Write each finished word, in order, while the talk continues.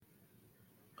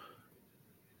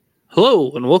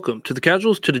Hello and welcome to the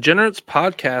Casuals to Degenerates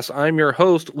podcast. I'm your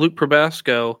host, Luke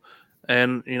Probasco,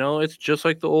 and it's just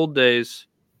like the old days.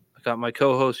 I got my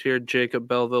co-host here, Jacob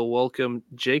Belleville. Welcome,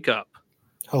 Jacob.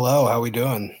 Hello, how we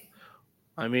doing?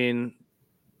 I mean,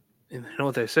 you know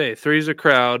what they say, three's a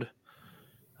crowd.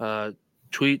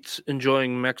 Tweets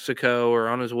enjoying Mexico or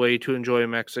on his way to enjoy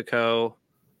Mexico.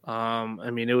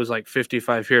 It was like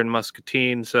 55 here in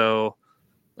Muscatine, so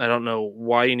I don't know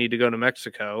why you need to go to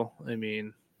Mexico.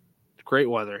 Great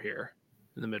weather here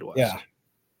in the Midwest. Yeah.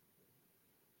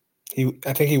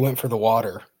 I think he went for the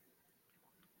water.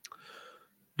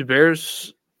 Do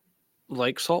bears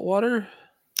like salt water?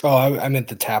 Oh, I meant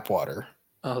the tap water.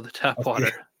 Oh, the tap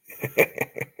water.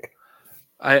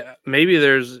 Maybe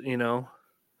there's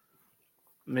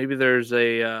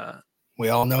a we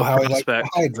all know how he likes to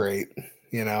hydrate,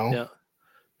 Yeah.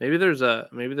 Maybe there's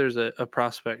a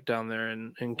prospect down there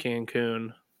in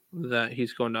Cancun that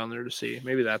he's going down there to see.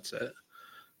 Maybe that's it.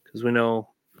 Because we know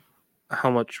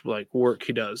how much work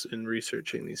he does in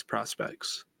researching these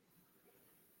prospects.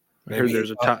 Maybe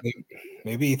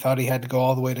he thought he had to go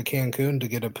all the way to Cancun to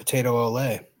get a potato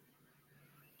Olay.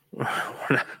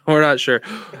 We're not sure.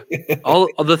 All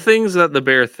the things that the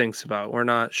bear thinks about, we're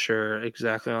not sure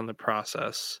exactly on the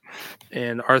process.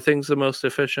 And are things the most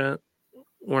efficient?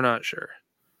 We're not sure.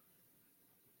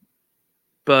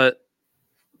 But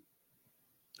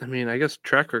I guess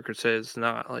track record says it's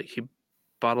not. He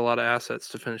bought a lot of assets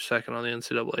to finish second on the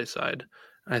NCAA side.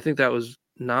 I think that was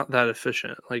not that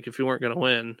efficient. If you weren't going to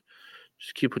win,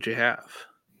 just keep what you have.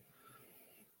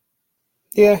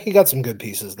 Yeah, he got some good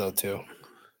pieces though too.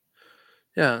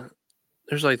 Yeah,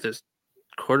 there's this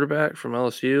quarterback from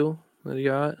LSU that he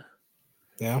got.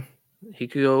 Yeah, he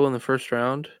could go in the first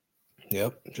round.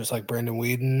 Yep, just like Brandon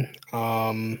Whedon.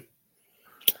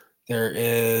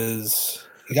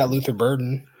 He got Luther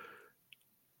Burden.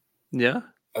 Yeah,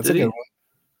 that's a good one.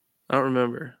 I don't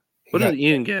remember. What did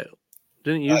Ian get?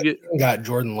 Didn't you get? Ian got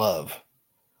Jordan Love.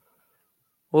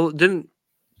 Well, didn't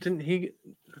you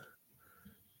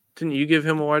give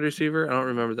him a wide receiver? I don't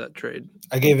remember that trade.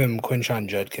 I gave him Quinshon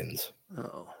Judkins.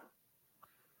 Oh,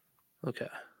 okay.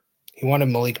 He wanted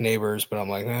Malik Neighbors, but I'm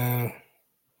like,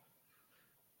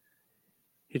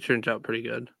 He turned out pretty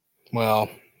good. Well,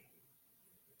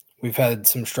 we've had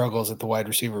some struggles at the wide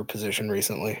receiver position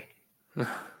recently.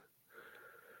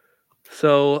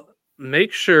 So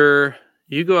make sure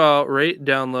you go out, rate,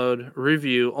 download,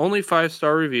 review. Only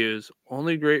 5-star reviews,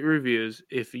 only great reviews.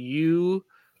 If you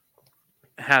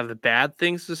have bad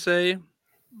things to say,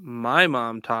 my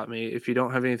mom taught me if you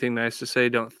don't have anything nice to say,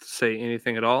 don't say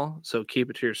anything at all. So keep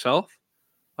it to yourself.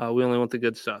 We only want the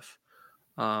good stuff.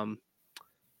 But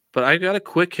I got a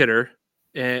quick hitter,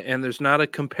 and there's not a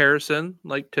comparison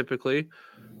like typically,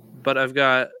 but I've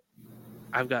got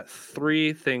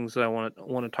 3 things that I want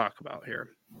to talk about here.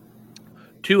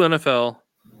 2 NFL,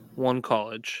 1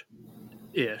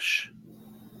 college-ish.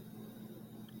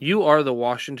 You are the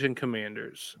Washington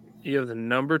Commanders. You have the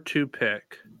number 2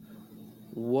 pick.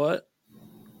 What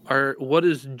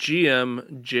is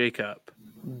GM Jacob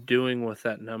doing with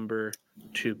that number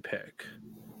 2 pick?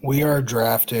 We are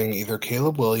drafting either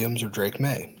Caleb Williams or Drake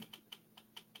May.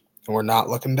 And we're not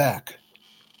looking back.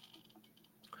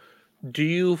 Do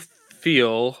you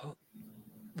feel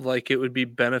like it would be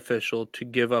beneficial to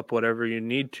give up whatever you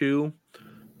need to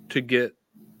get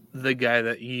the guy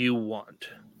that you want,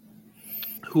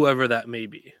 whoever that may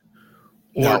be?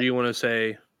 Or do you want to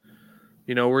say,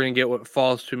 we're going to get what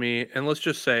falls to me, and let's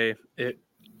just say it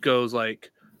goes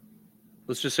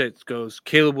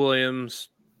Caleb Williams,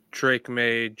 Drake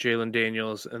May, Jalen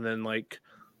Daniels, and then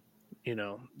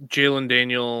Jalen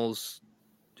Daniels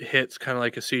hits kind of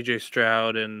like a CJ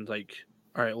Stroud, and all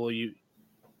right, well, you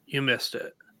missed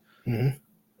it.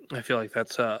 Mm-hmm. I feel like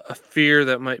that's a fear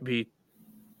that might be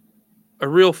a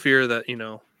real fear that,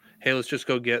 hey, let's just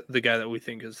go get the guy that we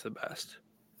think is the best.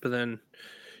 But then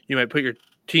you might put your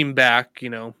team back,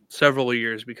 several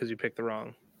years because you picked the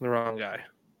wrong guy.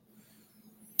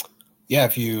 Yeah,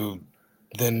 if you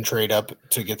then trade up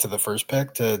to get to the first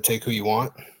pick to take who you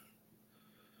want.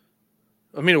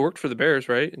 It worked for the Bears,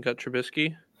 right? And got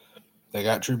Trubisky. They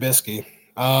got Trubisky.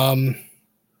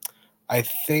 I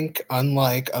think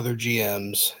unlike other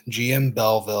GMs, GM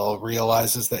Belleville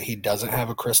realizes that he doesn't have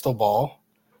a crystal ball,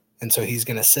 and so he's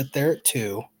going to sit there at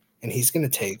 2, and he's going to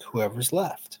take whoever's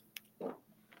left.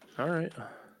 All right.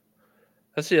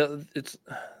 That's the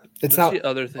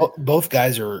other thing. Both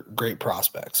guys are great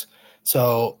prospects.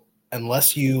 So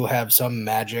unless you have some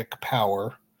magic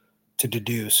power to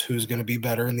deduce who's going to be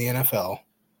better in the NFL,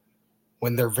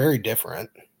 when they're very different,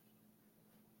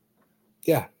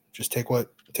 yeah, just take what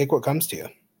comes to you.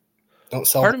 Don't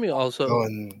sell. Part of me also go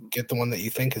and get the one that you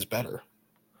think is better.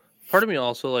 Part of me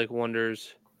also like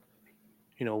wonders,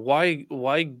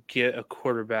 why get a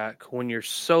quarterback when you're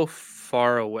so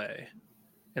far away?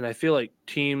 And I feel like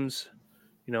teams,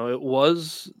 it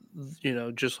was,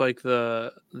 just like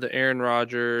the Aaron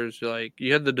Rodgers, like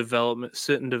you had the development,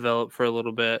 sit and develop for a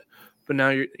little bit, but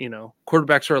now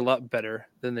quarterbacks are a lot better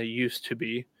than they used to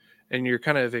be, and you're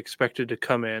kind of expected to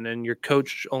come in, and your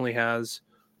coach only has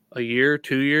a year,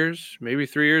 2 years, maybe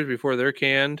 3 years before they're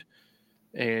canned.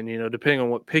 And depending on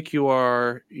what pick you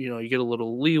are, you get a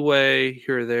little leeway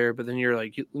here or there, but then you're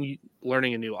like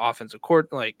learning a new offensive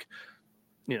court. Like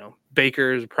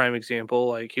Baker is a prime example.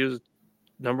 Like he was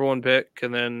number one pick,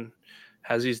 and then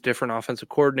has these different offensive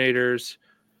coordinators,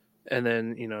 and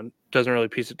then doesn't really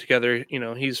piece it together.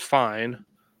 He's fine,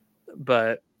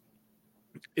 but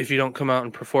if you don't come out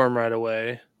and perform right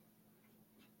away,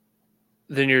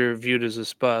 then you're viewed as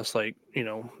this bust. Like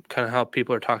kind of how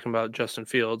people are talking about Justin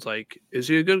Fields. Like, is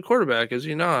he a good quarterback? Is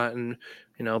he not? And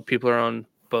people are on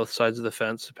both sides of the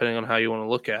fence depending on how you want to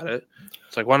look at it.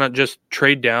 It's like, why not just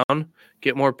trade down,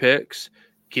 get more picks,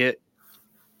 get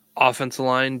offensive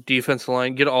line, defensive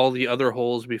line, get all the other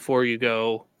holes before you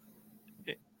go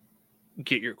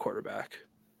get your quarterback.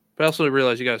 But I also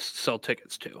realize you got to sell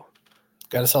tickets too.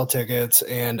 Got to sell tickets,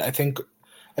 and I think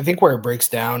where it breaks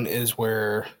down is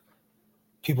where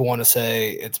people want to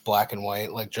say it's black and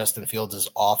white, like Justin Fields is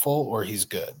awful or he's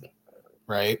good,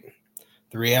 right?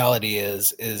 The reality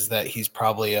is that he's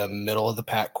probably a middle of the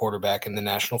pack quarterback in the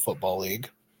National Football League,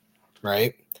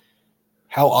 right?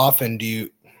 How often do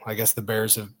you? I guess the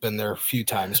Bears have been there a few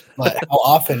times, but how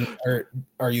often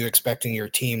are you expecting your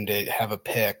team to have a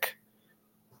pick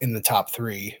in the top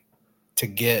 3 to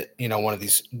get, one of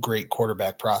these great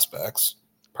quarterback prospects?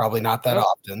 Probably not that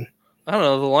often. I don't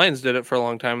know. The Lions did it for a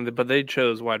long time, but they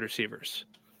chose wide receivers.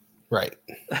 Right.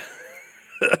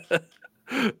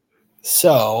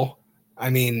 So, I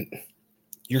mean,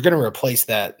 you're going to replace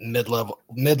that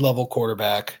mid-level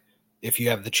quarterback if you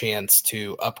have the chance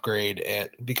to upgrade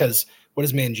it, because what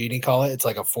does Mangini call it? It's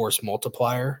like a force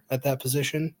multiplier at that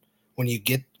position. When you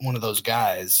get one of those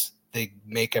guys, they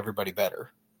make everybody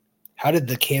better. How did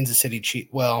the Kansas City Chiefs?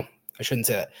 Well, I shouldn't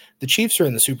say that. The Chiefs are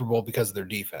in the Super Bowl because of their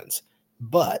defense,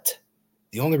 but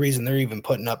the only reason they're even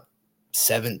putting up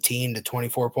 17 to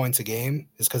 24 points a game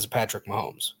is because of Patrick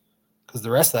Mahomes, because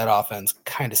the rest of that offense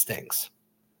kind of stinks.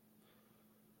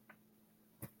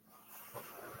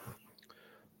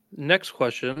 Next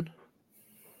question.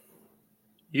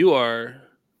 You are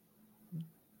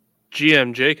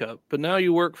GM Jacob, but now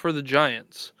you work for the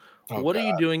Giants. What are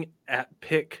you doing at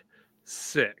pick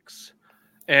 6?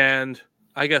 And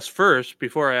I guess first,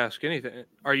 before I ask anything,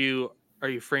 are you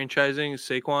franchising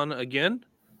Saquon again?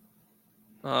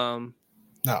 No.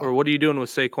 Or what are you doing with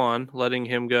Saquon? Letting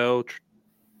him go,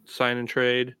 sign and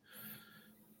trade,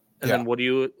 and then what do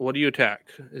you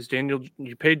attack? Is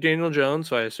you paid Daniel Jones,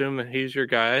 so I assume that he's your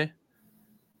guy.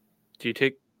 Do you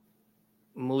take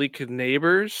Malik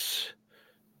Neighbors?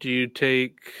 Do you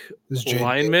take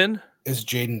linemen? Is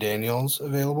Jaden Daniels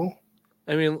available?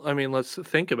 I mean, let's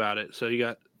think about it. So you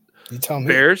got tell me.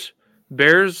 Bears.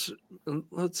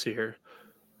 Let's see here.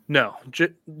 No,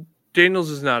 Daniels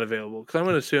is not available because I'm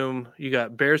going to assume you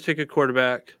got Bears take a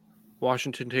quarterback,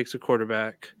 Washington takes a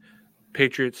quarterback,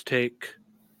 Patriots take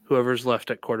whoever's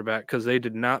left at quarterback because they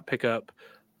did not pick up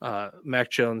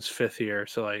Mac Jones' 5th year,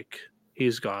 so like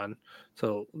he's gone.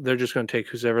 So they're just going to take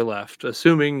who's ever left,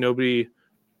 assuming nobody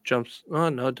jumps. Oh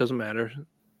no, it doesn't matter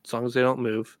as long as they don't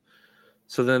move.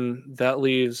 So then that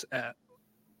leaves at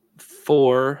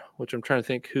 4, which I'm trying to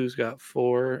think who's got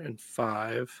 4 and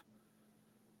 5.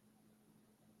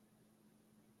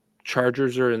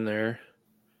 Chargers are in there.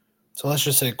 So let's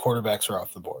just say quarterbacks are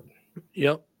off the board.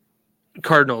 Yep.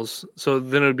 Cardinals. So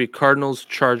then it would be Cardinals,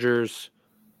 Chargers,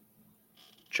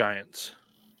 Giants.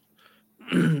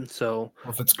 So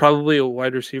it's probably a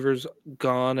wide receiver's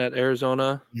gone at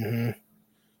Arizona. Mm-hmm.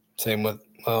 Same with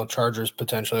Chargers,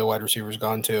 potentially a wide receiver's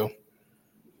gone too.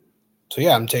 So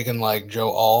yeah, I'm taking like Joe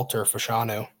Alt or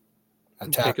Fashanu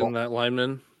at tackle. Taking that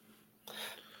lineman.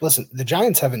 Listen, the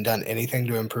Giants haven't done anything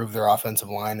to improve their offensive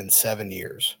line in 7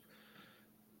 years.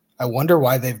 I wonder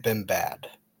why they've been bad.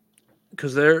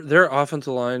 Because their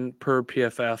offensive line per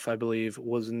PFF, I believe,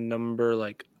 was number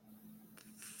like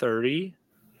 30,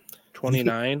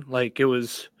 29. Like it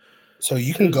was. So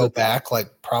you can go back like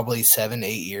probably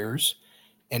 7-8 years,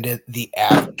 and the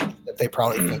average that they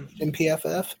probably finished in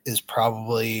PFF is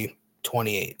probably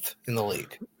 28th in the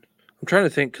league. I'm trying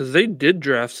to think because they did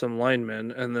draft some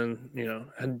linemen and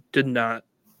then, did not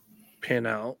pan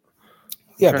out.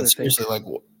 Yeah, but seriously, like,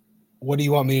 what do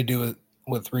you want me to do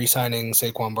with re-signing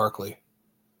Saquon Barkley?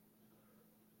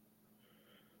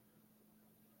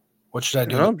 What should I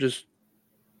do?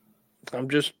 No,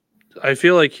 I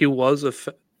feel like he was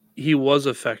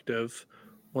effective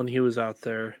when he was out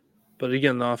there, but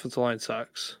again, the offensive line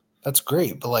sucks. That's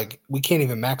great, but like we can't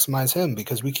even maximize him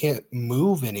because we can't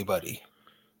move anybody.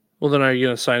 Well, then are you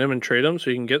going to sign him and trade him so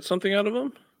you can get something out of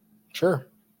him? Sure.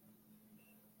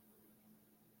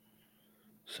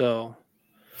 So,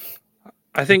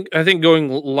 I think going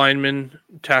lineman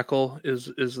tackle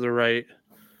is the right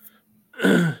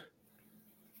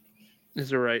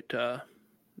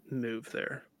move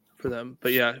there for them.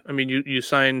 But yeah, I mean, you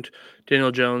signed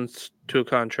Daniel Jones to a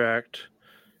contract.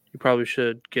 You probably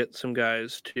should get some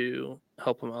guys to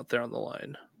help him out there on the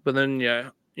line. But then, yeah,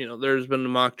 there's been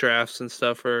mock drafts and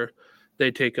stuff where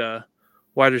they take a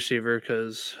wide receiver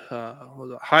because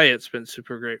Hyatt's been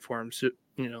super great for him. So,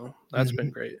 that's been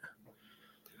great.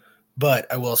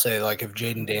 But I will say, like, if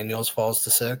Jaden Daniels falls to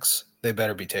 6, they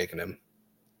better be taking him.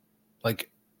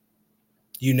 Like,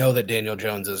 you know that Daniel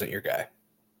Jones isn't your guy.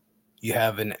 You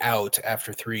have an out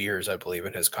after 3 years, I believe,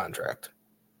 in his contract.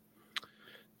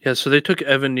 Yeah, so they took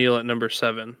Evan Neal at number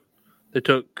 7. They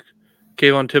took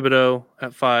Kayvon Thibodeau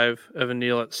at 5, Evan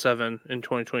Neal at 7 in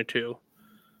 2022.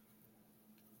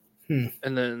 And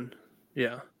then,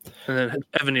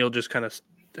 Evan Neal just kind of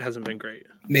hasn't been great.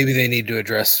 Maybe they need to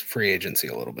address free agency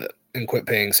a little bit and quit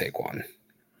paying Saquon.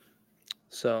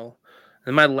 So,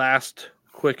 and my last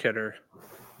quick hitter.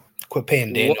 Quit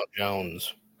paying Daniel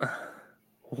Jones.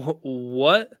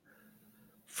 What?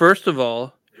 First of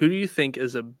all, who do you think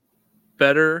is a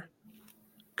better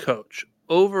coach,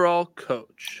 overall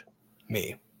coach?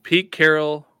 Me. Pete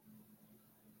Carroll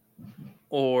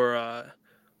or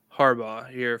Harbaugh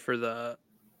here for the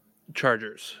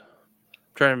Chargers? I'm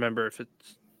trying to remember if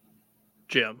it's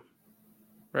Jim,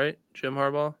 right? Jim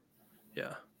Harbaugh?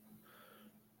 Yeah.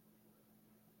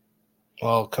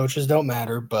 Well, coaches don't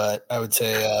matter, but I would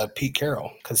say Pete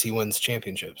Carroll because he wins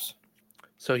championships.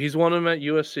 So he's won them at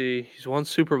USC. He's won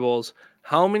Super Bowls.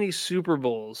 How many Super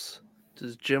Bowls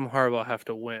does Jim Harbaugh have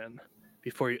to win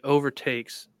before he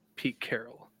overtakes Pete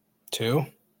Carroll? 2?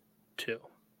 2.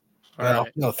 All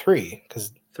right. No, 3.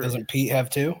 Because doesn't Pete have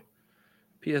 2?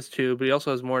 Pete has 2, but he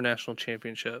also has more national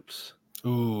championships.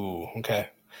 Ooh, okay.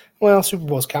 Well, Super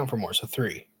Bowls count for more, so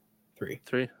 3.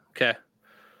 3. Okay.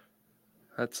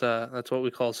 That's what we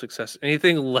call success.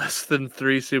 Anything less than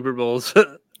 3 Super Bowls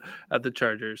at the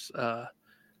Chargers, a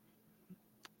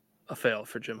fail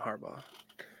for Jim Harbaugh.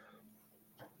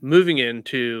 Moving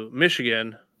into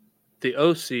Michigan, the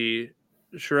OC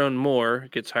Sharon Moore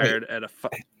gets hired at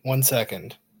 1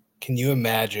 second. Can you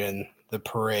imagine the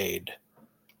parade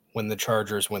when the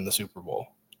Chargers win the Super Bowl?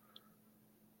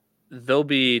 There'll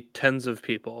be tens of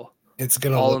people. It's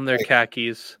gonna all in their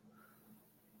khakis.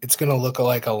 It's gonna look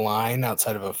like a line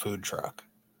outside of a food truck.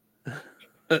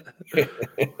 There's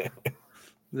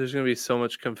gonna be so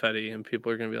much confetti, and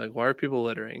people are gonna be like, "Why are people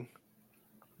littering?"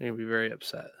 They're gonna be very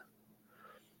upset.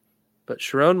 But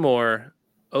Sharon Moore,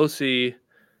 OC,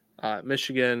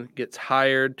 Michigan, gets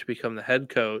hired to become the head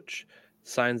coach,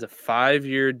 signs a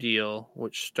 5-year deal,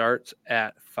 which starts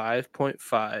at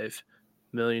 $5.5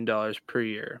 million per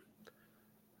year.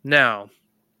 Now,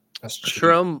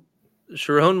 Sharon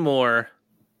Moore,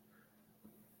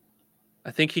 I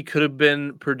think he could have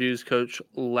been Purdue's coach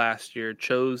last year,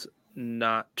 chose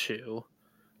not to,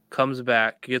 comes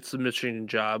back, gets the Michigan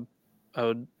job. I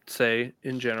would say,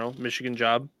 in general, Michigan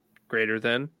job greater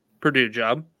than Purdue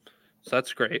job. So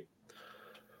that's great.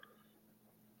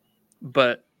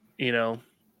 But,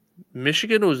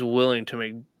 Michigan was willing to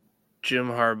make Jim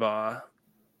Harbaugh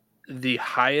the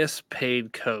highest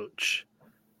paid coach.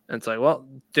 And it's like, well,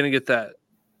 didn't get that.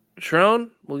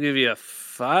 Sharon, we'll give you a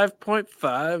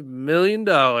 $5.5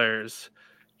 million.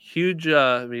 Huge.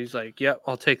 He's like, yep,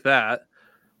 I'll take that.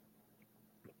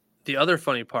 The other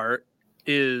funny part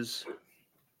is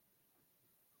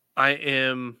I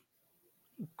am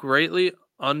greatly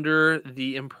under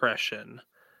the impression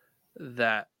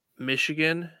that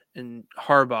Michigan and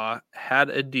Harbaugh had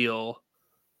a deal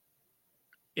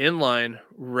in line,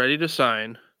 ready to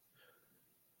sign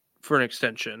for an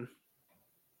extension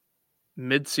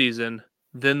mid-season.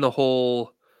 Then the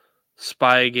whole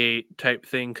Spygate type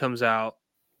thing comes out.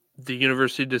 The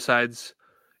university decides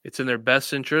it's in their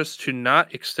best interest to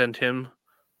not extend him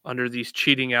under these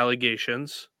cheating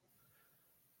allegations.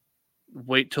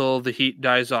 Wait till the heat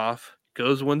dies off.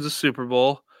 Goes, wins the Super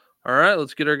Bowl. All right,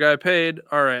 let's get our guy paid.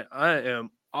 All right, I am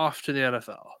off to the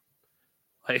NFL.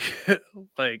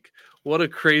 Like what a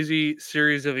crazy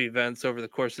series of events over the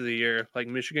course of the year. Like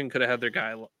Michigan could have had their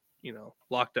guy,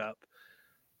 locked up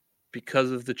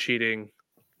because of the cheating.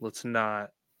 Let's not.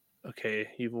 Okay,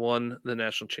 you've won the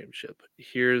national championship.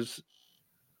 Here's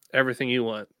everything you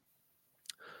want.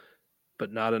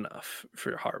 but not enough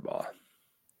for Harbaugh.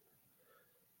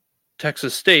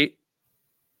 Texas State,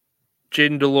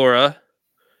 Jaden DeLora,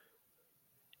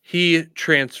 he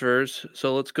transfers.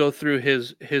 So let's go through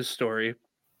his story.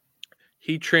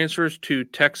 He transfers to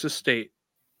Texas State,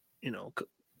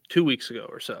 2 weeks ago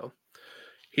or so.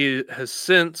 He has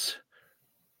since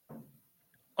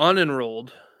unenrolled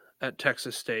at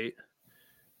Texas State.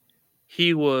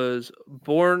 He was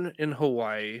born in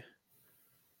Hawaii,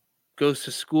 goes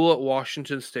to school at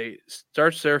Washington State,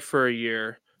 starts there for a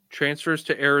year, transfers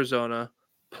to Arizona,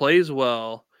 plays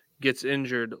well, gets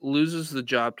injured, loses the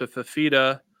job to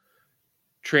Fafita,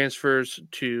 transfers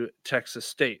to Texas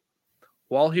State.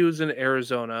 While he was in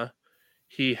Arizona,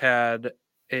 he had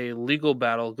a legal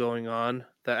battle going on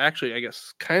that actually, I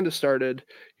guess, kind of started.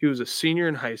 He was a senior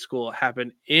in high school. It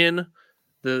happened in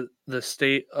the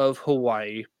state of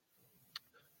Hawaii.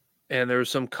 And there was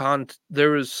some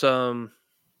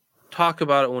talk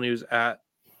about it when he was at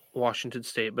Washington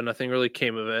State, but nothing really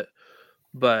came of it.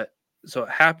 But so it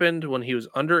happened when he was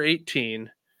under 18.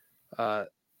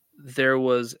 There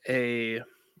was a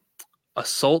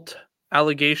assault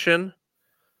allegation,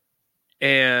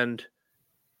 and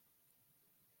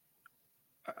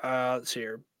let's see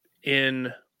here.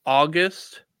 In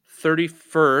August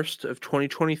 31st of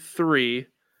 2023,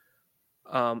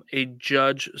 a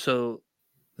judge, so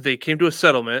they came to a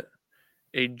settlement.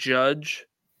 A judge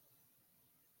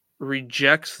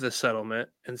rejects the settlement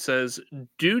and says,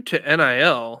 due to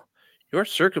NIL, your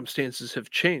circumstances have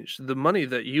changed. The money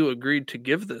that you agreed to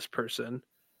give this person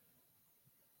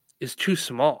is too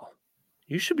small.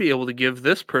 You should be able to give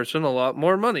this person a lot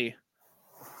more money.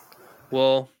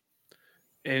 Well,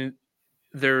 and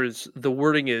the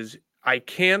wording is, I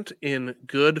can't in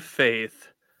good faith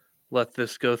let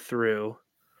this go through.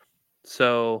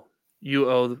 So you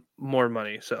owe more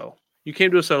money. So you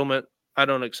came to a settlement. I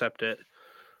don't accept it,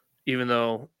 even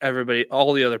though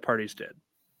all the other parties did.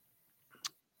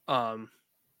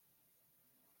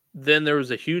 Then there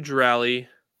was a huge rally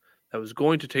that was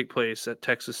going to take place at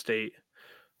Texas State.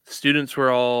 The students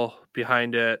were all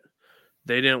behind it.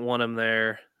 They didn't want him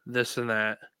there, this and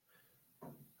that.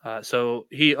 So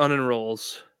he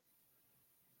unenrolls.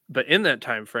 But in that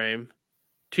time frame,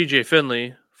 TJ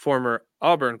Finley, former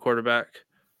Auburn quarterback,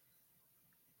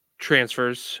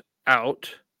 transfers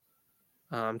out.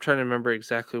 I'm trying to remember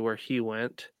exactly where he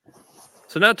went.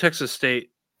 So now Texas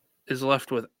State is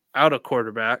left without a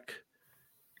quarterback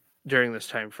during this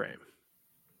time frame.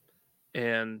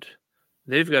 And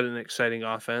they've got an exciting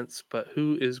offense, but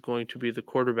who is going to be the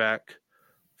quarterback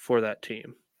for that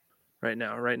team right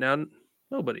now? Right now,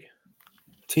 nobody.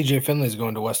 TJ Finley's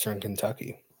going to Western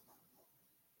Kentucky.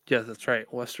 Yeah, that's right.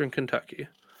 Western Kentucky.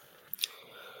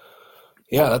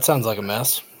 Yeah, that sounds like a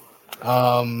mess.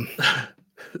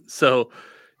 So,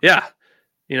 yeah,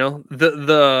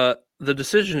 the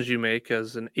decisions you make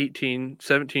as an 18,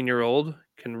 17-year-old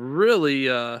can really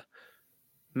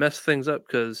mess things up,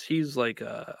 because he's like,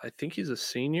 I think he's a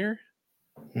senior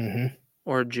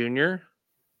or a junior.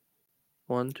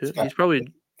 One, two.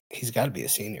 He's got to be a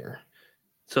senior.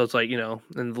 So it's like, and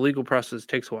the legal process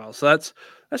takes a while. So that's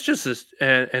just this.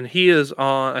 And he is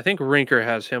on, I think Rinker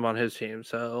has him on his team.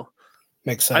 So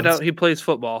makes sense. I doubt he plays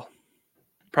football.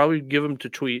 Probably give him to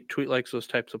Tweet. Tweet likes those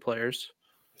types of players.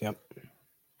 Yep.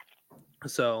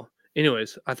 So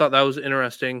anyways, I thought that was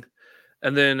interesting.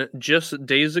 And then just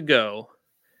days ago,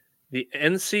 the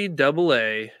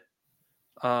NCAA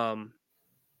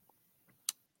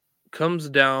comes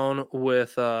down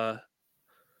with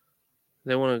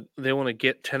they want to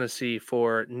get Tennessee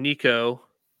for Nico,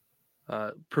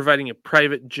 providing a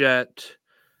private jet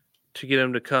to get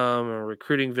him to come, or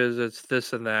recruiting visits,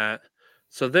 this and that.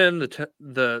 So then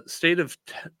the state of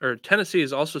Tennessee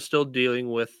is also still dealing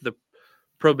with the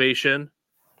probation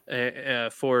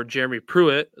for Jeremy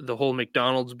Pruitt, the whole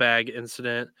McDonald's bag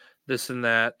incident, this and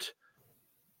that.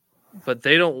 But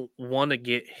they don't want to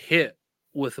get hit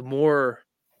with more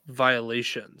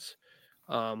violations.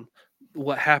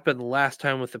 What happened last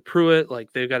time with the Pruitt,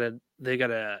 like they got a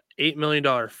 $8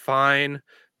 million fine.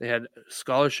 They had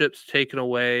scholarships taken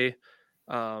away.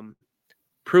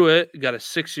 Pruitt got a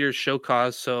 6-year show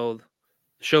cause. So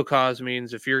show cause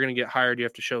means if you're going to get hired, you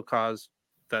have to show cause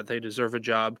that they deserve a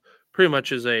job. Pretty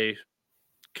much is a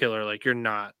killer. Like, you're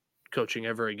not coaching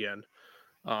ever again.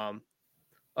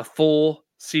 A full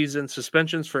season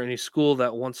suspensions for any school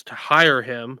that wants to hire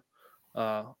him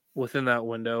within that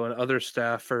window, and other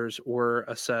staffers were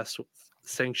assessed with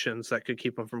sanctions that could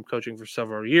keep him from coaching for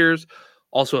several years.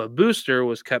 Also, a booster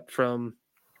was kept from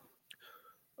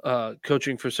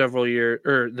coaching for several years,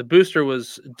 or the booster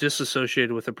was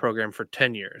disassociated with the program for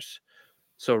 10 years.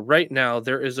 So right now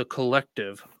there is a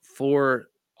collective for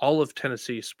all of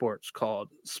Tennessee sports called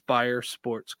Spire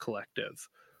Sports Collective,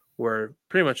 where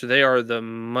pretty much they are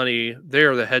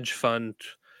the hedge fund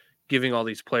giving all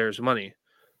these players money.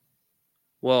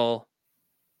 Well,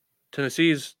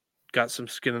 Tennessee's got some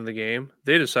skin in the game.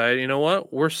 They decide, you know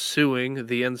what? We're suing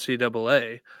the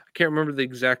NCAA. I can't remember the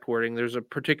exact wording. There's a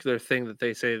particular thing that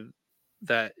they say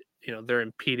that, they're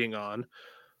impeding on.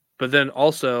 But then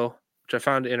also, which I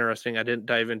found interesting, I didn't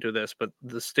dive into this, but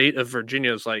the state of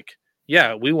Virginia is like,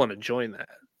 yeah, we want to join that.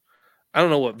 I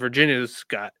don't know what Virginia's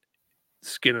got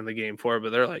skin in the game for, but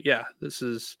they're like, yeah, this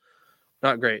is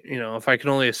not great. If I can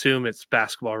only assume it's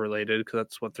basketball related because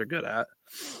that's what they're good at.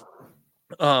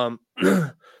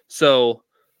 So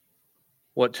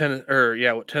what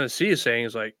Tennessee is saying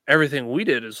is like everything we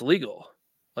did is legal.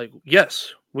 Like,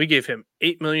 yes, we gave him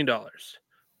 $8 million.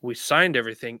 We signed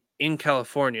everything in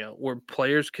California where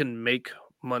players can make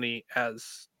money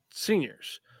as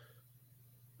seniors.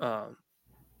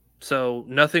 So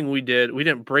nothing we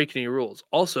didn't break any rules.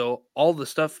 Also, all the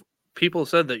stuff people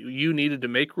said that you needed to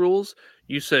make rules,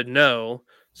 you said no.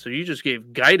 So you just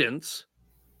gave guidance.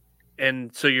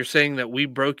 And so you're saying that we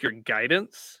broke your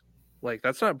guidance? Like,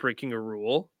 that's not breaking a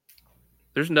rule.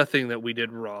 There's nothing that we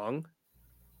did wrong.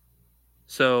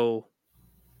 So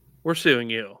we're suing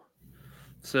you.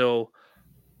 So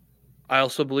I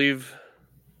also believe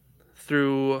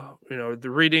through, the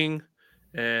reading,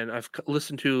 and I've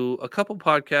listened to a couple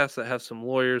podcasts that have some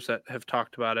lawyers that have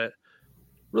talked about it.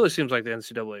 Really seems like the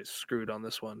NCAA is screwed on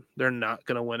this one. They're not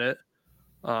going to win it.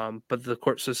 But the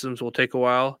court systems will take a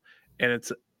while, and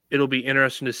it'll be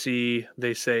interesting to see,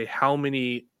 they say, how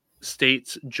many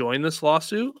states join this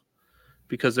lawsuit,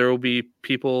 because there will be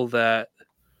people that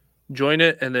join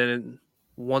it, and then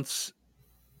once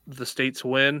the states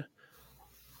win,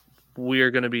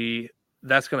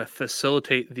 that's going to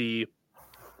facilitate the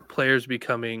players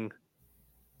becoming,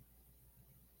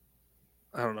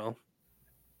 I don't know,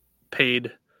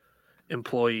 paid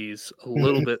employees a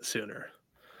little bit sooner.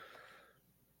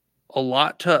 A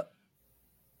lot to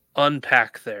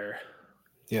unpack there.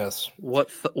 Yes. What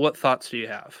thoughts do you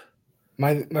have?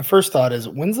 My first thought is,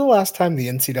 when's the last time the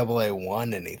NCAA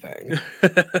won anything?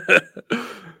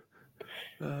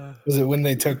 Was it when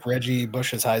they took Reggie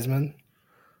Bush's Heisman?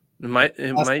 It might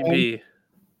be.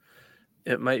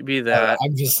 It might be that.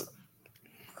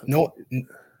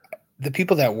 The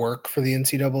people that work for the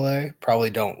NCAA probably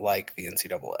don't like the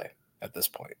NCAA at this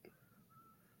point.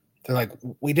 They're like,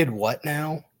 we did what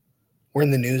now? We're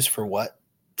in the news for what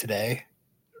today?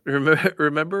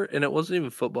 Remember, and it wasn't even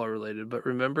football related, but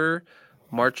remember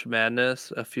March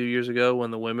Madness a few years ago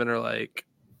when the women are like,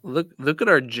 look at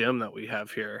our gym that we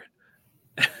have here.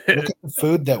 Look at the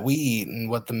food that we eat and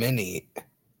what the men eat.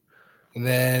 And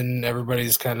then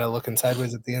everybody's kind of looking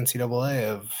sideways at the NCAA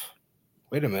of,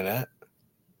 wait a minute.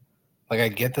 Like, I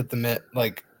get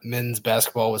that men's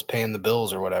basketball was paying the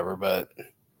bills or whatever, but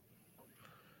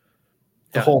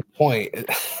the whole point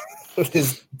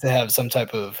is to have some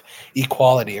type of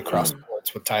equality across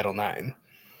sports with Title IX.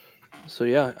 So,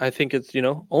 yeah, I think it's,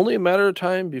 only a matter of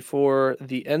time before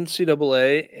the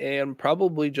NCAA and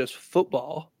probably just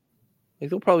football. Like,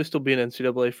 there'll probably still be an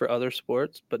NCAA for other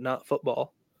sports, but not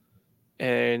football.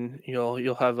 And,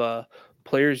 you'll have a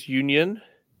players union,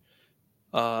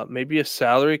 maybe a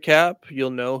salary cap. You'll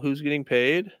know who's getting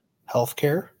paid.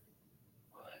 Healthcare.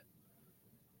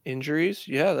 Injuries.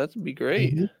 Yeah, that'd be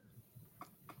great. Mm-hmm.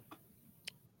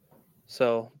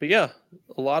 So, but yeah,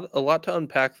 a lot to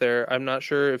unpack there. I'm not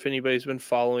sure if anybody's been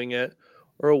following it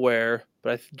or aware,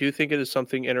 but I do think it is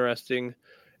something interesting,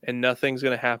 and nothing's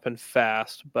going to happen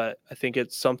fast. But I think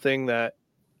it's something that,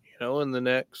 in the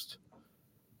next,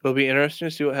 it'll be interesting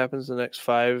to see what happens in the next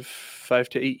 5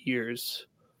 to 8 years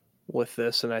with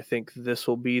this. And I think this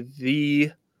will be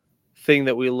the thing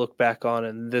that we look back on,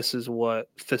 and this is what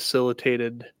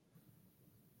facilitated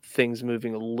things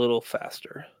moving a little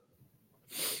faster.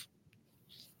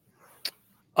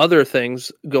 Other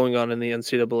things going on in the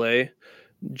NCAA,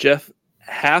 Jeff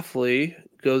Hafley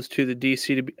goes to the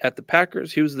DC at the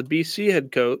Packers. He was the BC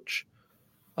head coach.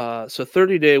 So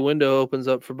 30-day window opens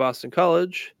up for Boston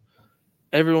College.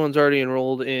 Everyone's already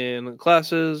enrolled in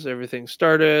classes. Everything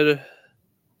started.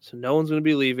 So no one's going to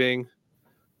be leaving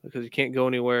because you can't go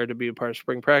anywhere to be a part of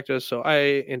spring practice. So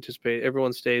I anticipate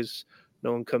everyone stays.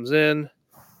 No one comes in.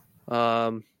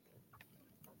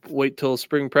 Wait till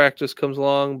spring practice comes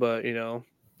along. But,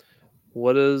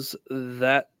 what is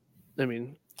that? I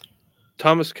mean,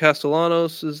 Thomas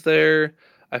Castellanos is there.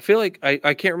 I feel like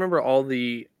I can't remember all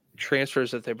the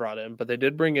transfers that they brought in, but they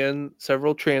did bring in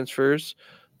several transfers.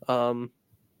 But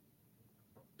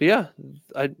yeah,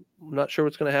 I'm not sure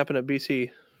what's going to happen at BC.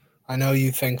 I know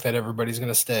you think that everybody's going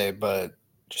to stay, but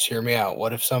just hear me out.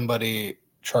 What if somebody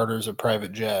charters a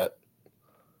private jet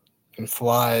and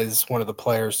flies one of the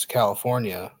players to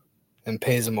California and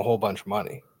pays them a whole bunch of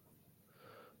money?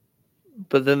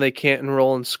 But then they can't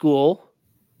enroll in school,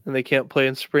 and they can't play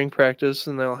in spring practice,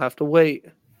 and they'll have to wait.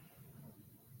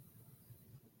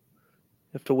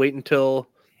 Have to wait until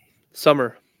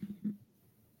summer.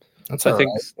 That's So I all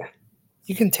think. right.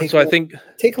 You can take So I think.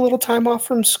 take a little time off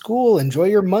from school. Enjoy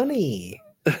your money.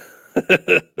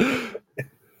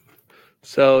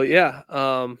 So yeah,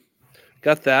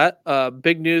 got that.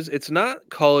 Big news. It's not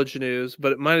college news,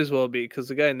 but it might as well be because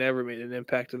the guy never made an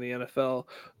impact in the NFL.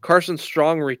 Carson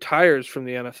Strong retires from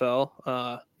the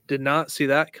NFL. Did not see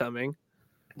that coming.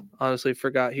 Honestly,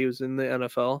 forgot he was in the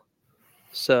NFL.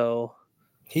 So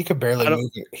He could barely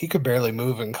move. He could barely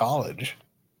move in college.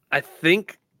 I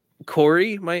think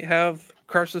Corey might have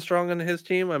Carson Strong on his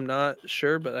team. I'm not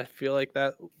sure, but I feel like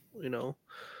that, was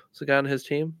the guy on his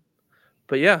team.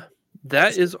 But yeah,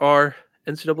 that is our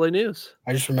NCAA news.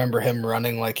 I just remember him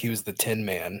running like he was the Tin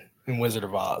Man in Wizard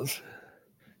of Oz.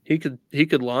 He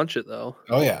could launch it though.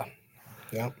 Oh yeah.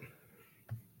 Yeah.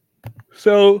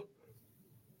 So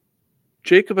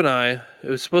Jacob and I, it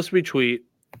was supposed to be tweet.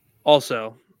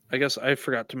 Also, I guess I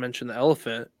forgot to mention the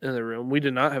elephant in the room. We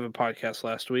did not have a podcast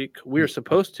last week. We were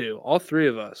supposed to, all three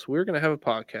of us. We were going to have a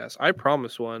podcast. I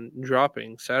promised one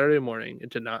dropping Saturday morning. It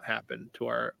did not happen to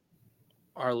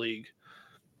our league.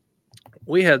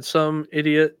 We had some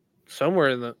idiot somewhere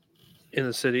in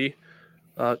the city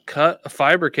cut a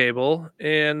fiber cable,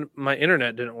 and my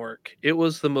internet didn't work. It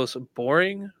was the most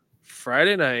boring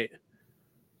Friday night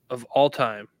of all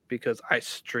time because I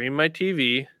streamed my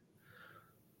TV.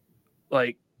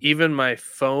 Like, even my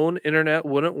phone internet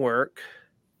wouldn't work.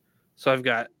 So I've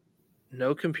got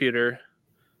no computer,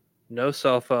 no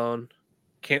cell phone,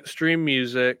 can't stream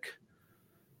music.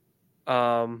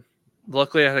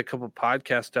 Luckily I had a couple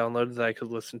podcasts downloaded that I could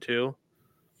listen to.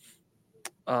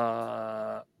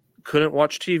 Couldn't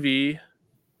watch TV.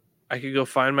 I could go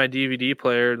find my DVD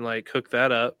player and like hook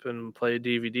that up and play a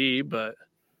DVD, but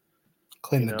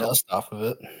clean the dust off of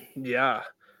it. Yeah.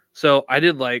 So I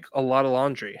did like a lot of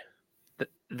laundry.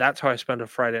 That's how I spent a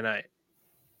Friday night.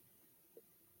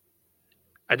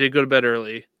 I did go to bed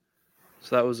early,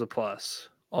 so that was a plus.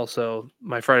 Also,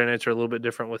 my Friday nights are a little bit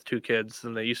different with two kids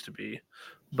than they used to be,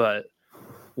 but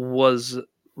was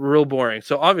real boring.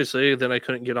 So obviously, then I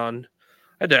couldn't get on.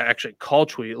 I had to actually call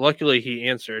Tweet. Luckily, he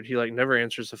answered. He like never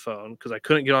answers the phone because I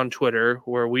couldn't get on Twitter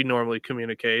where we normally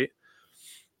communicate.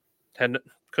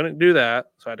 Couldn't do that,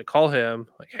 so I had to call him.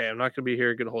 Like, hey, I'm not going to be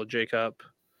here. Get a hold of Jacob.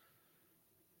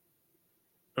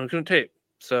 I couldn't tape.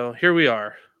 So here we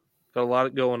are. Got a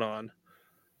lot going on.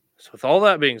 So with all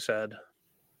that being said,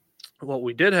 what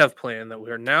we did have planned that we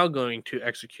are now going to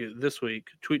execute this week,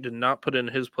 Tweet did not put in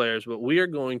his players, but we are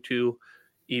going to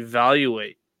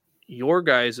evaluate your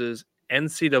guys'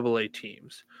 NCAA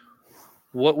teams.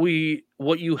 What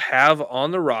you have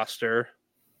on the roster,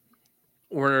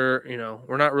 we're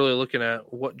not really looking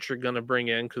at what you're going to bring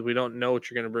in because we don't know what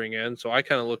you're going to bring in. So I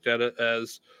kind of looked at it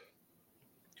as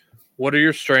what are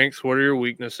your strengths, what are your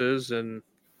weaknesses, and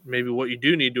maybe what you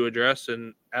do need to address.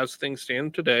 And as things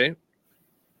stand today,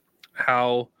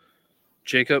 how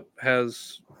Jacob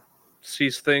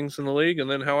sees things in the league and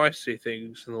then how I see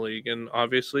things in the league. And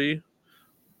obviously,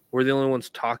 we're the only ones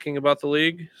talking about the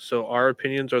league, so our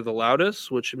opinions are the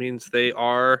loudest, which means they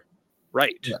are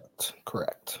right.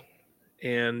 Correct.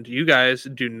 And you guys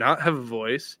do not have a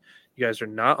voice. You guys are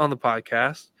not on the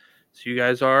podcast, so you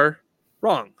guys are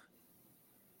wrong.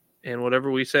 And whatever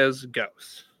we says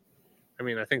goes. I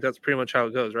mean, I think that's pretty much how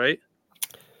it goes, right?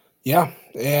 Yeah,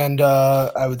 and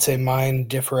I would say mine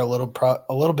differ a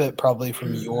little bit probably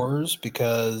from yours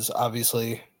because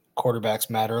obviously quarterbacks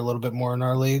matter a little bit more in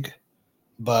our league.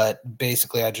 But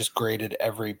basically, I just graded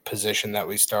every position that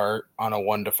we start on a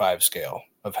 1 to 5 scale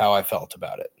of how I felt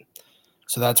about it.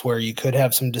 So that's where you could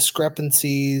have some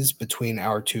discrepancies between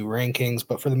our two rankings,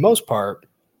 but for the most part,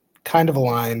 kind of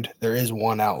aligned. There is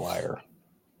one outlier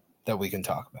that we can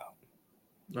talk about.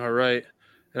 All right.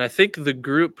 And I think the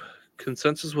group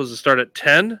consensus was to start at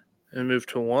 10 and move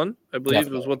to 1, I believe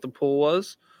was what the poll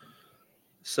was.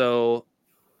 So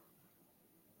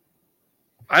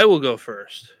I will go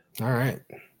first. All right.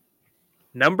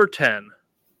 Number 10,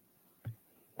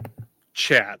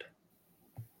 Chad.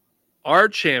 Our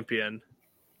champion,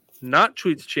 not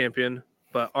Tweet's champion,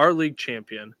 but our league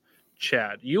champion,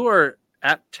 Chad. You are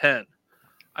at 10.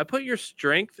 I put your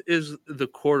strength is the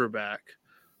quarterback.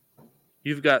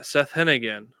 You've got Seth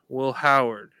Hennigan, Will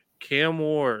Howard, Cam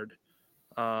Ward,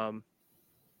 Kyle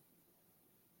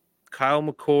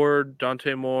McCord,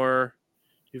 Dante Moore.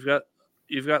 You've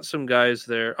got some guys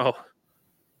there. Oh,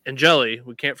 Angeli.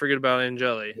 We can't forget about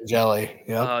Angeli. Jelly.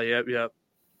 Yep. Yep.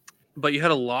 But you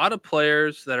had a lot of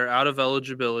players that are out of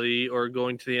eligibility or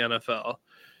going to the NFL.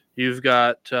 You've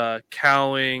got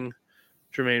Cowing,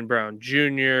 Jermaine Brown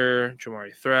Jr.,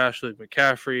 Jamari Thrash, Luke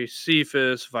McCaffrey,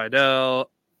 Cephas, Vidal,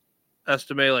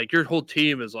 Estime. Like, your whole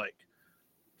team is, like,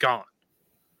 gone.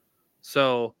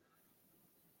 So,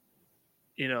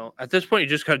 at this point, you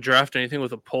just got to draft anything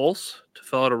with a pulse to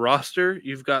fill out a roster.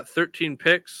 You've got 13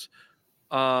 picks,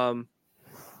 and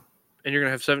you're going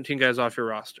to have 17 guys off your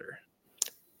roster.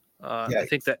 I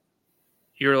think that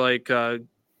you're, like, going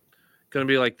to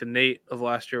be like the Nate of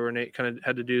last year, where Nate kind of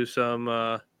had to do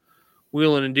some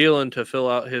wheeling and dealing to fill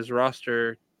out his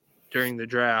roster during the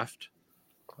draft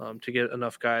to get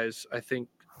enough guys. I think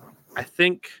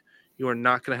you are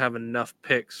not going to have enough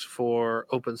picks for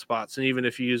open spots. And even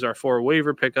if you use our 4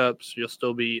 waiver pickups, you'll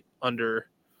still be under,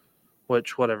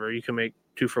 which, whatever. You can make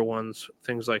 2-for-1s,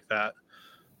 things like that.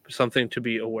 Something to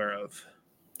be aware of.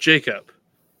 Jacob,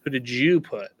 who did you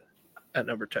put at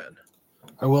number 10?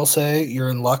 I will say you're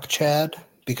in luck, Chad,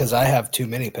 because I have too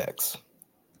many picks.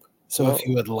 So if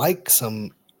you would like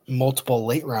some multiple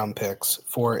late round picks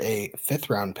for a 5th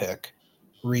round pick,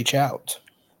 reach out.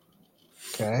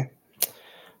 Okay.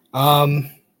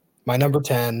 My number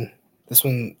 10, this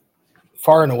one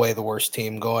far and away the worst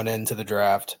team going into the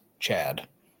draft, Chad.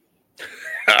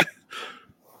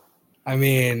 I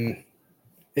mean,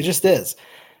 it just is.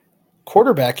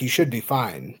 Quarterback, you should be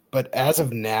fine. But as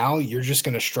of now, you're just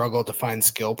going to struggle to find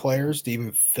skill players to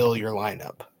even fill your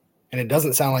lineup. And it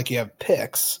doesn't sound like you have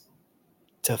picks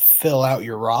to fill out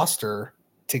your roster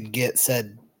to get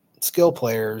said skill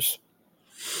players.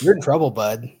 You're in trouble,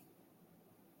 bud.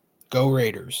 Go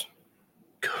Raiders.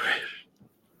 Go Raiders.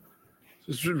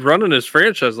 He's running his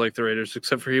franchise like the Raiders,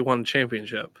 except for he won a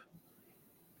championship.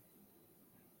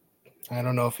 I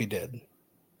don't know if he did.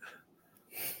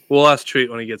 We'll ask Treat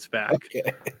when he gets back.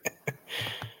 Okay.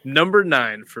 Number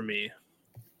 9 for me,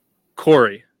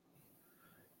 Corey.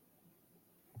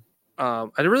 I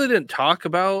really didn't talk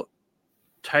about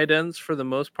tight ends for the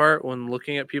most part when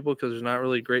looking at people because there's not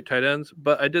really great tight ends.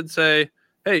 But I did say,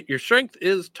 hey, your strength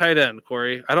is tight end,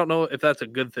 Corey. I don't know if that's a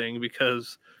good thing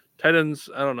because tight ends,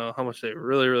 I don't know how much they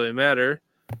really, really matter.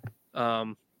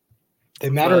 They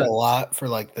matter a lot for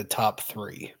like the top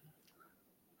 3.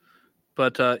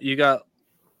 But you got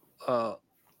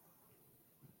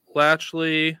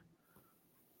Latchley,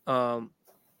 and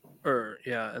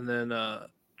then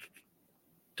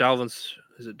Dalvin.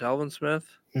 Is it Dalvin Smith?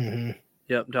 Mm-hmm.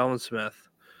 Yep, Dalvin Smith.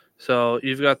 So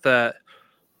you've got that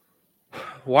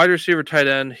wide receiver tight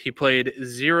end. He played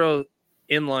 0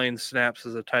 inline snaps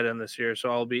as a tight end this year,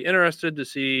 so I'll be interested to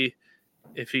see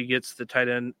if he gets the tight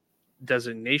end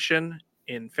designation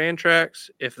in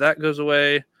Fantrax. If that goes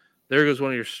away, there goes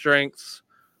one of your strengths.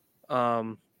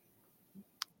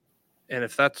 And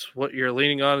if that's what you're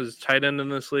leaning on as tight end in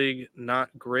this league, not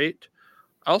great.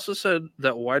 I also said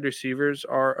that wide receivers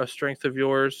are a strength of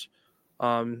yours.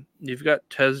 You've got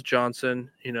Tez Johnson.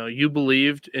 You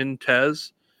believed in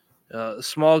Tez, a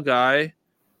small guy,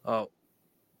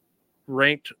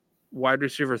 ranked wide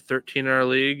receiver 13 in our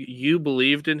league. You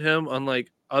believed in him, unlike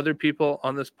other people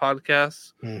on this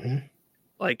podcast,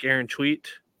 like Aaron Tweet.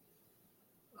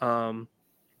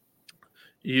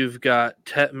 You've got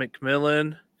Tet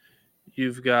McMillan.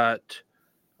 You've got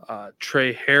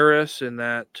Trey Harris in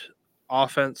that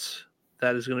offense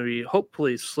that is going to be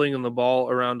hopefully slinging the ball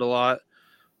around a lot.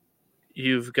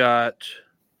 You've got,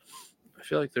 I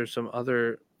feel like there's some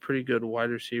other pretty good wide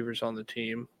receivers on the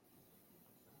team.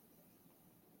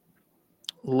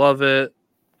 Love it.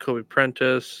 Kobe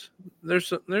Prentice.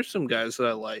 There's some guys that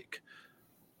I like.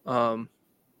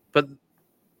 But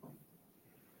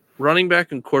running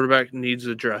back and quarterback needs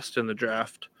addressed in the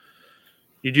draft.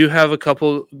 You do have a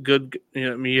couple good,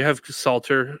 you have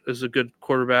Salter as a good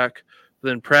quarterback.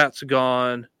 Then Pratt's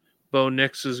gone. Bo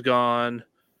Nix is gone.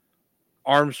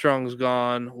 Armstrong's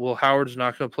gone. Will Howard's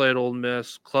not going to play at Ole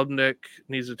Miss. Klubnik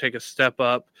needs to take a step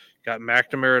up. Got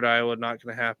McNamara at Iowa, not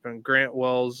going to happen. Grant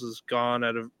Wells is gone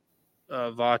out of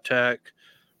Vautech.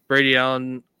 Brady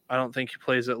Allen, I don't think he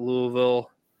plays at Louisville.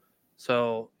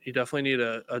 So you definitely need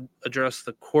to address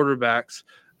the quarterbacks.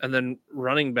 And then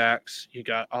running backs, you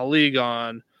got Ali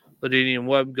gone, LaDainian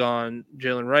Webb gone,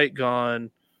 Jalen Wright gone,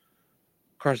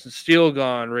 Carson Steele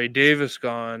gone, Ray Davis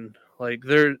gone. Like,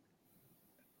 they're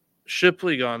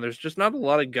Shipley gone. There's just not a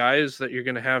lot of guys that you're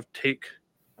going to have take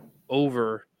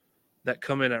over that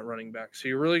come in at running back. So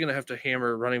you're really going to have to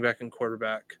hammer running back and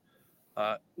quarterback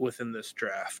within this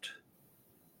draft.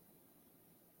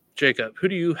 Jacob, who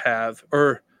do you have,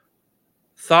 or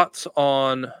thoughts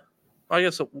on I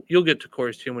guess you'll get to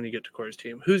Corey's team when you get to Corey's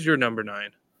team. Who's your number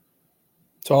 9?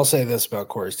 So I'll say this about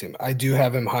Corey's team. I do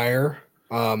have him higher.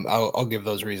 I'll give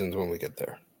those reasons when we get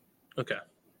there. Okay.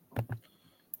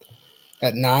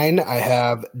 At 9, I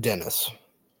have Dennis.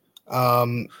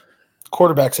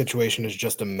 Quarterback situation is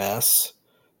just a mess,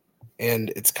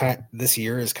 and this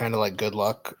year is kind of like good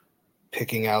luck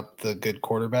picking out the good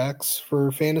quarterbacks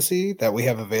for fantasy that we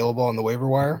have available on the waiver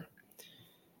wire.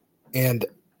 And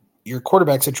your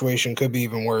quarterback situation could be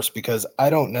even worse because I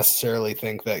don't necessarily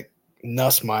think that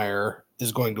Nussmeier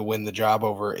is going to win the job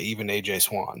over even AJ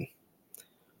Swan.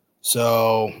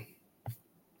 So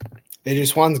AJ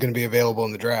Swan's going to be available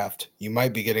in the draft. You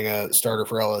might be getting a starter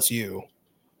for LSU.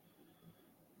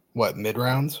 What, mid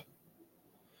rounds?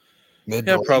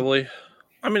 Yeah, probably.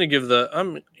 I'm going to give the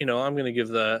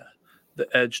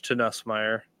edge to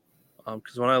Nussmeier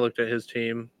because when I looked at his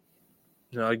team,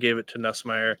 I gave it to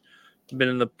Nussmeier. Been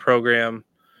in the program,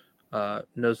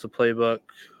 knows the playbook.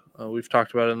 We've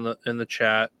talked about it in the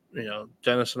chat.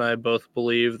 Dennis and I both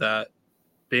believe that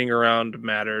being around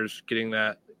matters, getting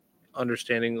that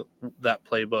understanding that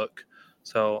playbook.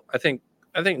 So I think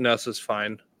Nuss is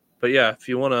fine. But yeah, if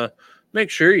you want to make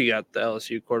sure you got the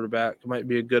LSU quarterback, it might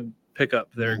be a good pickup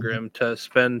there, Grim, to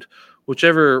spend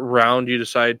whichever round you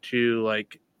decide to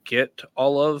get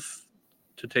all of,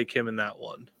 to take him in that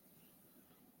one.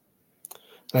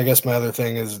 I guess my other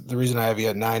thing is the reason I have you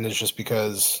at 9 is just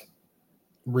because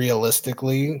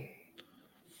realistically,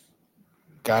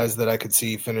 guys that I could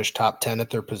see finish top 10 at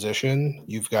their position,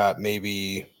 you've got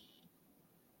maybe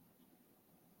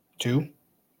 2.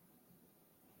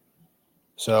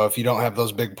 So if you don't have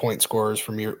those big point scorers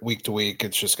from your week to week,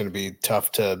 it's just going to be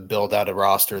tough to build out a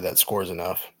roster that scores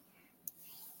enough.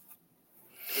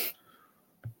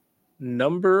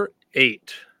 Number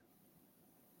 8.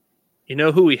 You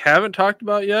know who we haven't talked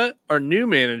about yet? Our new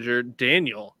manager,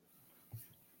 Daniel,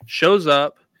 shows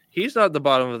up. He's not at the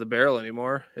bottom of the barrel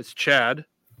anymore. It's Chad.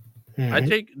 Mm-hmm. I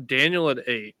take Daniel at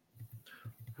 8.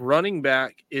 Running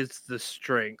back is the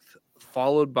strength,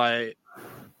 followed by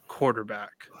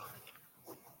quarterback.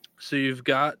 So you've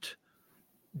got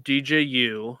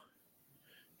DJU,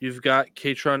 you've got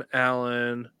Katron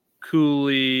Allen,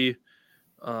 Cooley,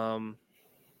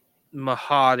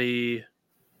 Mahadi.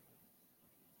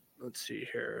 Let's see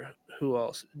here. Who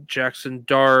else? Jackson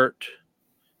Dart,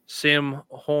 Sam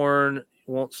Horn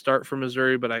won't start for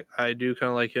Missouri, but I do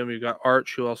kind of like him. You've got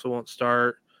Arch, who also won't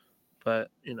start, but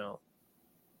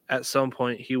at some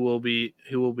point he will be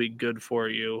good for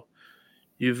you.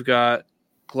 You've got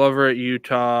Glover at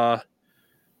Utah.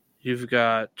 You've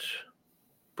got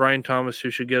Brian Thomas,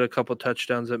 who should get a couple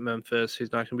touchdowns at Memphis.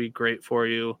 He's not going to be great for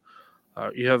you.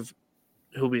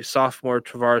 He'll be sophomore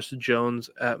Tavares Jones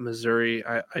at Missouri.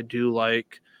 I do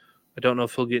like. I don't know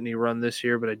if he'll get any run this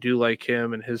year, but I do like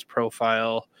him and his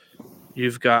profile.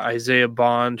 You've got Isaiah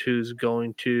Bond, who's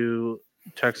going to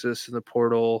Texas in the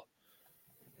portal.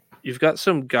 You've got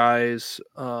some guys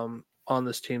on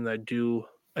this team that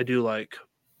I do like.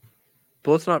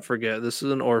 But let's not forget, this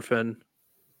is an orphan,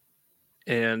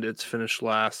 and it's finished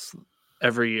last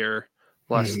every year,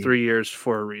 last 3 years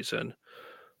for a reason.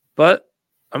 But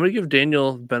I'm going to give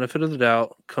Daniel benefit of the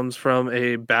doubt. Comes from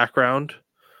a background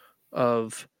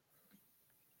of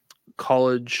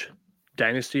college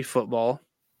dynasty football,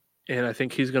 and I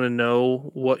think he's going to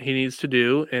know what he needs to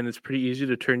do, and it's pretty easy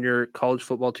to turn your college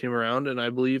football team around, and I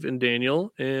believe in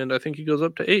Daniel, and I think he goes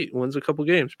up to 8, wins a couple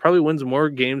games, probably wins more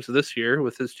games this year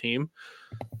with his team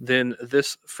than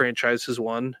this franchise has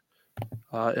won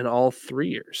in all 3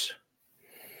 years.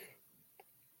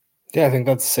 Yeah, I think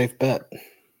that's a safe bet.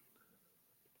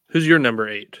 Who's your number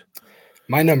 8?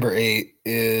 My number 8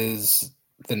 is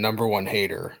the number 1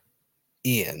 hater,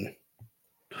 Ian.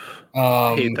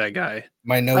 I hate that guy.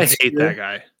 That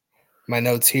guy. My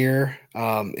notes here,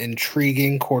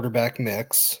 intriguing quarterback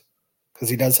mix, because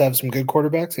he does have some good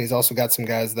quarterbacks, and he's also got some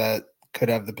guys that could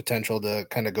have the potential to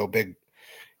kind of go big,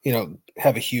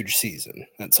 have a huge season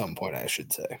at some point, I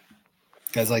should say.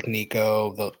 Guys like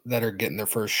Nico that are getting their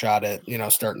first shot at,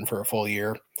 starting for a full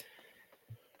year.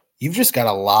 You've just got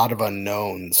a lot of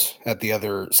unknowns at the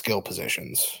other skill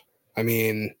positions. I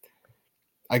mean,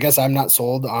 I guess I'm not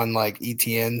sold on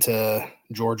ETN to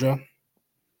Georgia.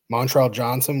 Montrell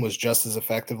Johnson was just as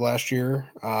effective last year.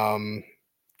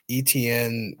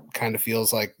 ETN kind of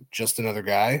feels like just another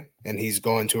guy, and he's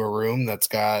going to a room that's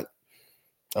got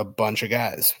a bunch of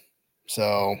guys.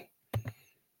 So,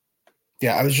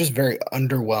 yeah, I was just very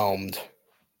underwhelmed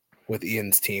with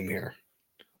Ian's team here.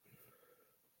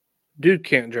 Dude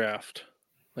can't draft.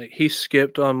 He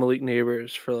skipped on Malik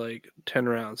Neighbors for 10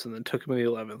 rounds and then took him in the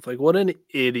 11th. What an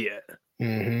idiot.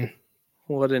 Mm-hmm.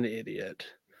 What an idiot.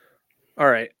 All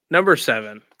right, number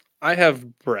 7. I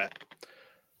have Brett.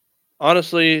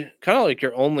 Honestly, kind of like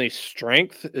your only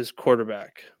strength is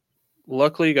quarterback.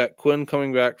 Luckily, you got Quinn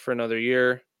coming back for another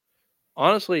year.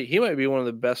 Honestly, he might be one of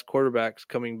the best quarterbacks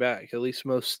coming back, at least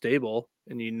most stable.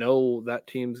 And you know that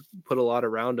team's put a lot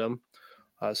around him.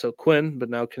 So Quinn,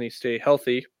 but now can he stay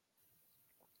healthy?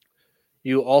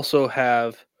 You also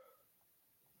have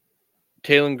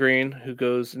Taylon Green, who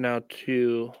goes now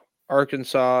to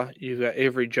Arkansas. You've got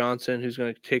Avery Johnson, who's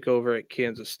going to take over at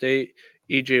Kansas State.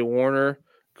 EJ Warner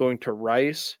going to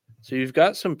Rice. So you've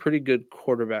got some pretty good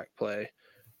quarterback play.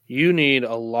 You need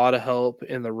a lot of help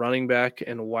in the running back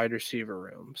and wide receiver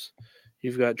rooms.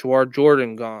 You've got Jawar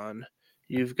Jordan gone.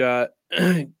 You've got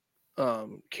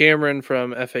Cameron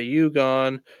from FAU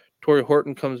gone. Torrey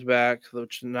Horton comes back,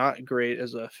 which is not great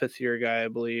as a fifth-year guy, I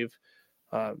believe.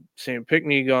 Sam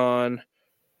Pickney gone.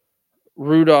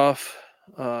 Rudolph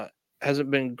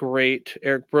hasn't been great.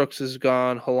 Eric Brooks is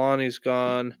gone. Halani's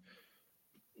gone.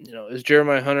 Is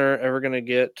Jeremiah Hunter ever going to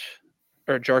get,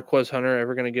 or Jarquez Hunter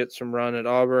ever going to get some run at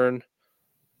Auburn?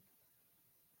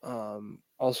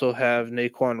 Also have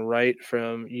Naquan Wright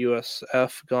from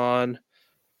USF gone.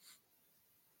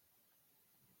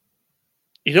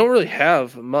 You don't really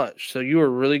have much, so you are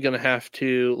really going to have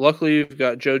to. Luckily, you've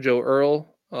got JoJo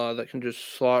Earl that can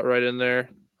just slot right in there.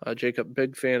 Jacob,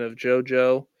 big fan of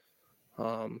JoJo.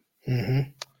 But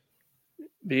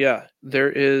yeah,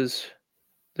 there's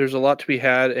a lot to be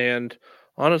had, and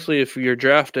honestly, if your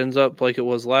draft ends up like it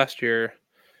was last year,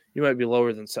 you might be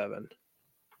lower than 7.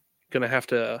 Gonna have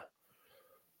to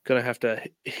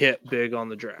hit big on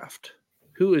the draft.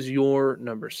 Who is your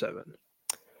number 7?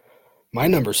 My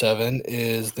number 7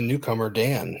 is the newcomer,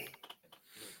 Dan.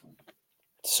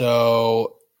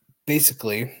 So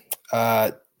basically,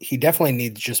 he definitely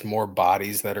needs just more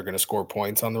bodies that are going to score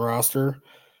points on the roster.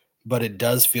 But it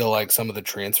does feel like some of the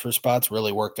transfer spots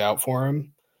really worked out for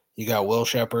him. You got Will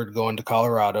Shepard going to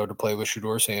Colorado to play with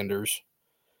Shedeur Sanders.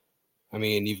 I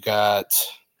mean, you've got,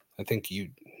 I think you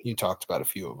talked about a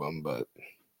few of them, but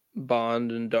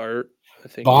Bond and Dart. I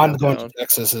think Bond going to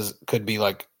Texas could be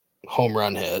like home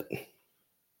run hit.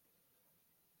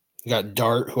 You got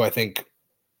Dart, who I think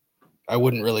I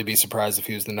wouldn't really be surprised if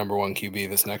he was the number 1 QB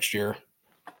this next year,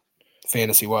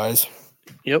 fantasy wise.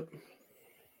 Yep.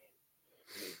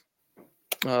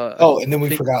 And then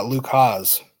we forgot Luke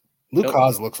Haas. Luke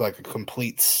Haas looks like a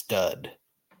complete stud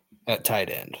at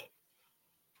tight end.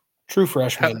 True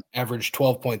freshman, averaged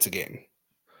 12 points a game.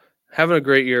 Having a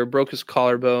great year. Broke his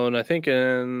collarbone, I think,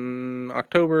 in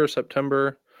October or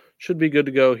September. Should be good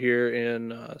to go here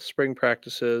in spring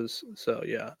practices. So,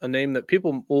 yeah, a name that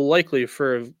people will likely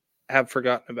have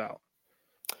forgotten about.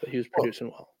 But he was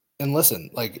producing well. And listen,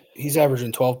 like, he's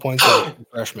averaging 12 points as a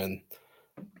freshman.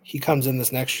 He comes in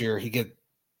this next year,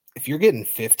 if you're getting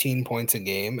 15 points a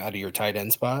game out of your tight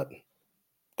end spot,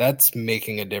 that's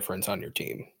making a difference on your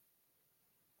team.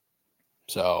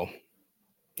 So,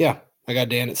 yeah, I got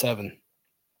Dan at 7.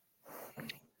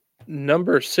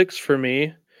 Number 6 for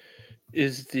me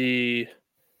is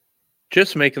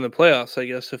just making the playoffs, I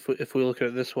guess, if we look at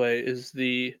it this way, is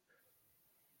the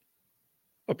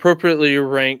appropriately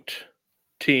ranked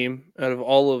team out of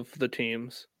all of the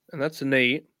teams, and that's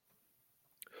Nate.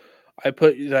 I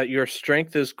put that your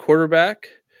strength is quarterback,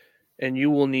 and you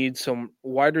will need some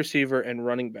wide receiver and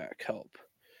running back help.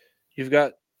 You've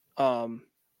got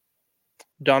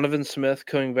Donovan Smith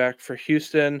coming back for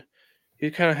Houston.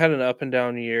 He kind of had an up and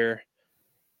down year,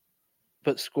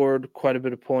 but scored quite a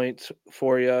bit of points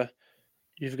for you.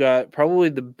 You've got probably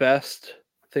the best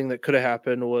thing that could have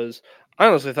happened was, I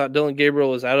honestly thought Dylan Gabriel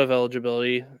was out of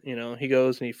eligibility. He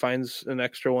goes and he finds an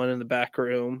extra one in the back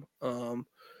room.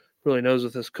 Really knows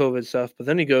with this COVID stuff. But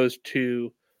then he goes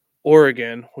to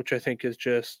Oregon, which I think is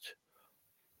just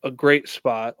a great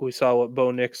spot. We saw what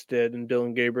Bo Nix did, and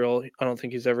Dylan Gabriel, I don't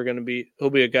think he's ever going to be – he'll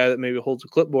be a guy that maybe holds a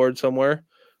clipboard somewhere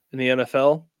in the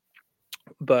NFL.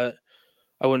 But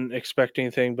I wouldn't expect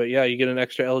anything. But, yeah, you get an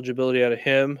extra eligibility out of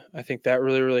him. I think that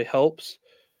really, really helps.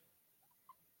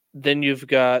 Then you've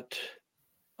got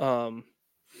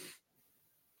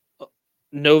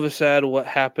Novosad, what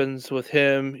happens with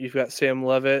him. You've got Sam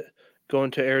Levitt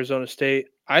going to Arizona State.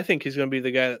 I think he's going to be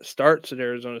the guy that starts at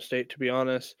Arizona State, to be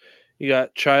honest. You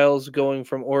got Childs going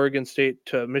from Oregon State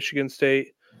to Michigan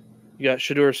State. You got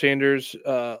Shedeur Sanders.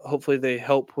 Hopefully they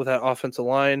help with that offensive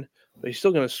line, but he's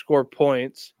still going to score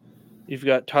points. You've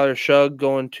got Tyler Shugg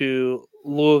going to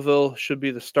Louisville, should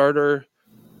be the starter.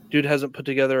 Dude hasn't put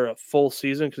together a full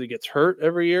season because he gets hurt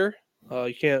every year.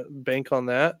 You can't bank on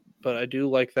that, but I do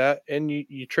like that. And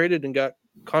you traded and got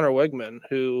Connor Wegman,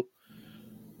 who,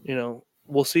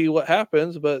 we'll see what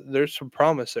happens, but there's some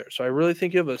promise there. So I really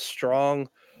think you have a strong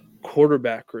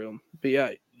quarterback room. But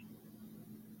yeah,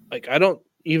 like I don't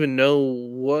even know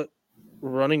what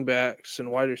running backs and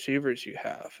wide receivers you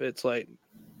have. It's like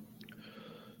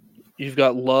you've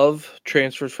got Love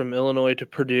transfers from Illinois to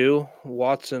Purdue,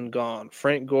 Watson gone,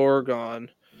 Frank Gore gone.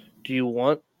 Do you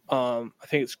want I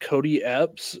think it's Cody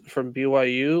Epps from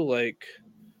BYU, like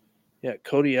yeah,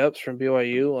 Cody Epps from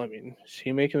BYU. I mean, is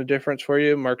he making a difference for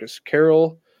you? Marcus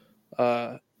Carroll,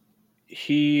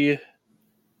 he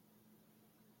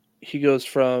goes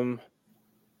from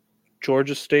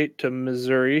Georgia State to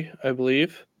Missouri, I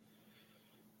believe.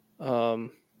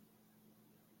 Polk,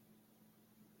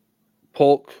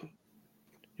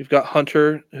 you've got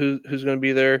Hunter, who's going to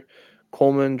be there.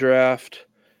 Coleman draft.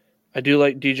 I do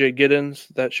like DJ Giddens.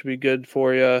 That should be good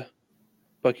for you.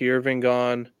 Bucky Irving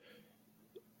gone.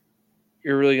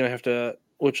 You're really going to have to,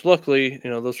 which luckily,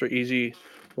 those are easy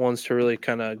ones to really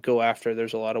kind of go after.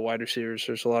 There's a lot of wide receivers.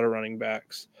 There's a lot of running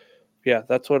backs. Yeah,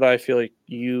 that's what I feel like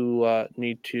you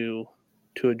need to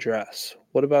address.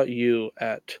 What about you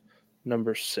at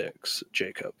number 6,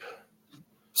 Jacob?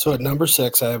 So at number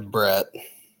 6, I have Brett.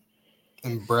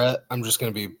 And Brett, I'm just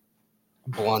going to be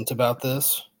blunt about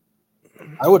this.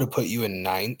 I would have put you in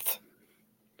 9th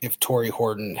if Torrey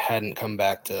Horton hadn't come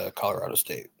back to Colorado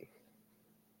State.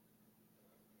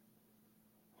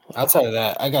 Outside of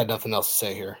that, I got nothing else to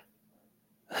say here.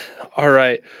 All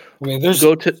right. I mean, there's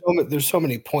so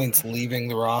many points leaving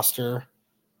the roster.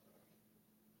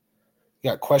 You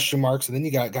got question marks, and then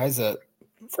you got guys that,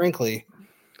 frankly,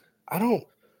 I don't.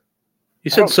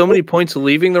 You said so many points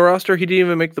leaving the roster, he didn't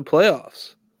even make the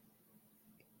playoffs.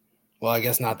 Well, I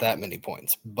guess not that many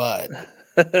points, but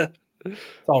it's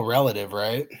all relative,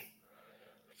 right?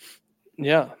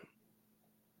 Yeah.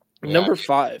 Number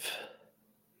 5.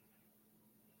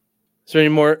 Is there any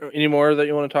more that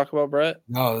you want to talk about, Brett?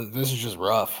 No, this is just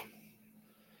rough.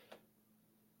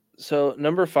 So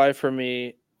number 5 for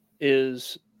me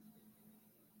is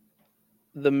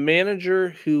the manager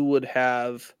who would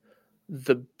have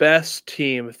the best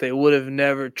team if they would have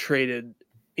never traded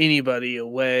anybody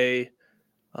away.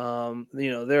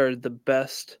 They're the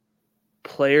best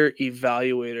player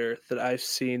evaluator that I've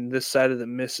seen this side of the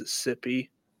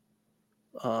Mississippi.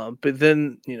 But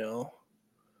then,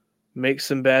 make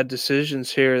some bad decisions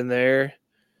here and there.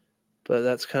 But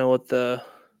that's kind of what the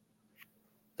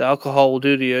alcohol will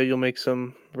do to you. You'll make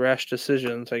some rash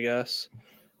decisions, I guess.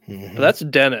 Mm-hmm. But that's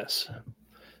Dennis.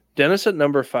 Dennis at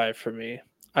number 5 for me.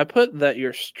 I put that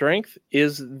your strength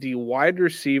is the wide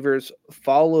receivers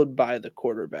followed by the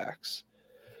quarterbacks.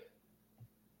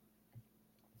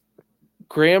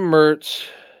 Graham Mertz,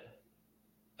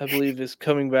 I believe, is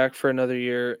coming back for another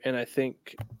year, and I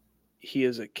think he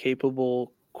is a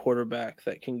capable quarterback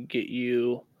that can get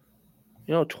you,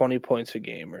 20 points a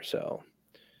game or so.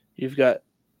 You've got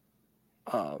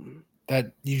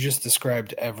that you just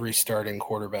described every starting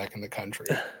quarterback in the country.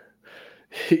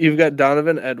 You've got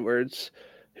Donovan Edwards,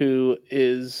 who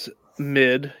is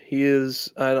mid. He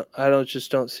is. I don't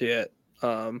see it.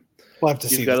 We'll have to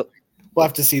see. We'll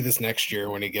have to see this next year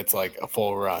when he gets like a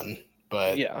full run.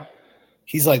 But yeah,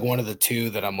 he's like one of the two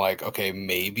that I'm like, okay,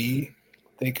 maybe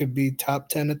they could be top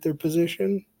 10 at their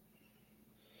position.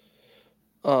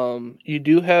 You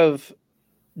do have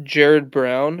Jared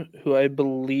Brown, who I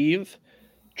believe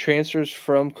transfers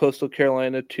from Coastal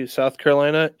Carolina to South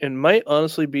Carolina and might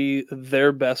honestly be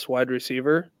their best wide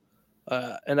receiver.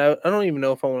 And I don't even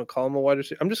know if I want to call him a wide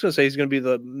receiver. I'm just going to say he's going to be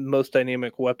the most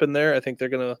dynamic weapon there. I think they're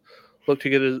going to look to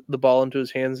get the ball into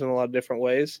his hands in a lot of different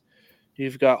ways.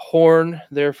 You've got Horn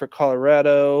there for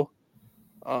Colorado.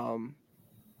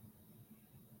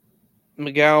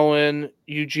 McGowan,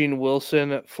 Eugene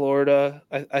Wilson at Florida.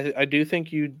 I do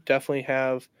think you definitely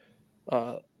have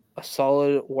a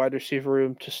solid wide receiver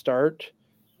room to start.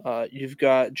 You've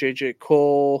got J.J.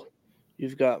 Cole.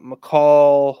 You've got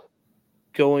McCall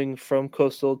going from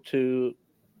Coastal to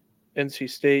NC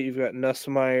State. You've got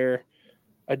Nussmeier.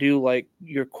 I do like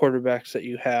your quarterbacks that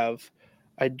you have.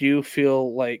 I do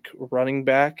feel like running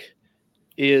back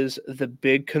is the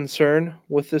big concern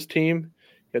with this team.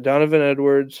 You got Donovan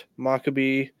Edwards,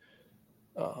 Maccabee,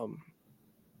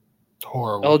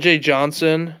 horrible. LJ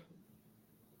Johnson.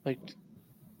 Like,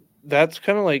 that's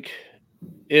kind of like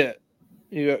it.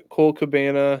 You got Cole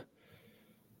Cabana.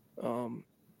 I don't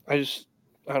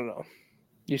know.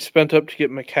 You spent up to get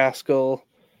McCaskill.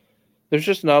 There's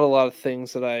just not a lot of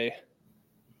things that I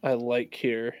like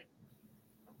here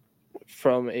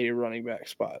from a running back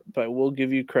spot. But I will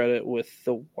give you credit with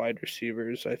the wide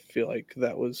receivers. I feel like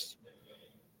that was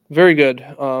very good.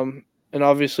 And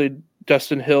obviously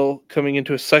Dustin Hill coming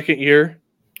into his second year.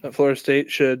 at Florida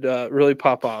State should really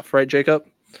pop off, right, Jacob?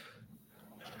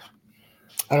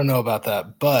 I don't know about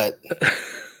that, but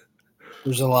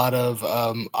there's a lot of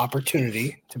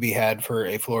opportunity to be had for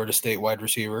a Florida State wide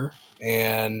receiver,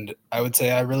 and I would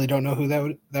say I really don't know who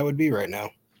that would be right now.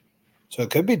 So it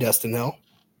could be Destin Hill.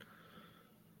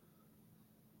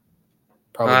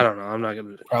 Probably I don't know. I'm not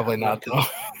gonna. Probably not though.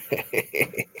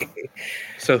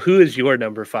 So who is your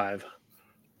number 5?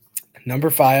 Number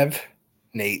 5,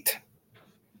 Nate.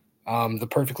 The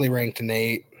perfectly ranked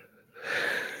Nate.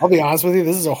 I'll be honest with you,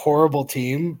 this is a horrible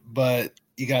team, but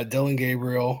you got Dylan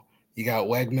Gabriel, you got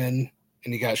Wegman,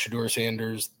 and you got Shedeur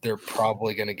Sanders. They're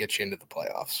probably going to get you into the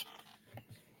playoffs.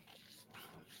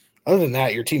 Other than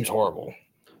that, your team's horrible.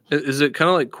 Is it kind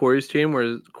of like Corey's team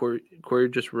where Corey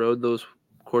just rode those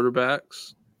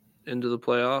quarterbacks into the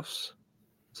playoffs?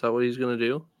 Is that what he's going to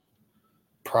do?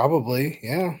 Probably,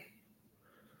 yeah.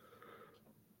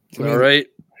 All right.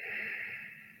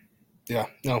 Yeah,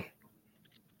 no.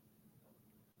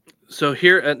 So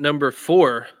here at number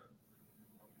 4,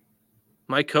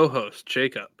 my co-host,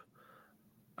 Jacob.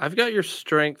 I've got your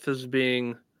strength as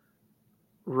being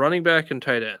running back and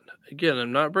tight end. Again,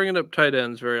 I'm not bringing up tight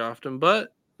ends very often,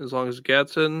 but as long as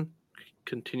Gadsden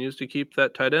continues to keep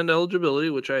that tight end eligibility,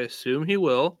 which I assume he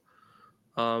will,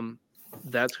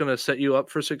 that's going to set you up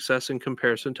for success in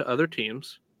comparison to other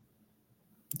teams.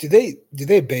 Do they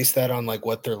base that on like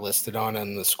what they're listed on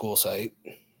the school site?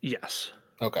 Yes.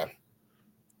 Okay.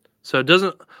 So I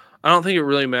don't think it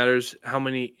really matters how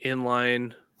many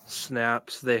inline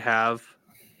snaps they have.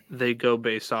 They go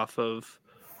based off of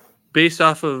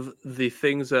the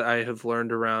things that I have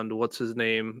learned around what's his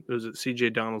name. It was at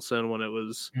CJ Donaldson when it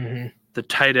was the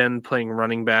tight end playing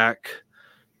running back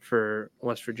for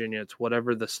West Virginia. It's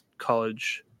whatever the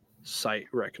college site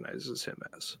recognizes him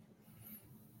as.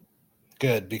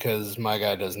 Good, because my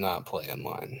guy does not play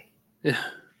inline. Yeah.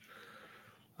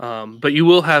 But you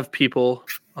will have people,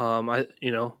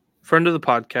 friend of the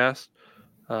podcast,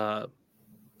 Eric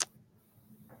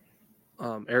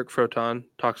Froton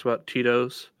talks about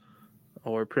Tito's,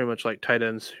 or pretty much like tight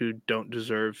ends who don't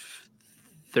deserve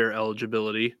their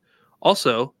eligibility.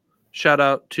 Also, shout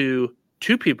out to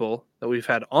 2 people that we've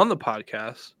had on the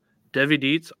podcast, Devi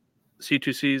Dietz,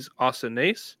 C2C's Austin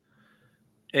Nace,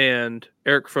 and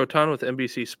Eric Froton with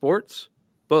NBC Sports.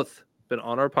 Both been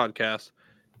on our podcast,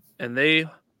 and there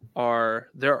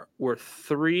were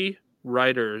 3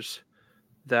 writers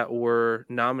that were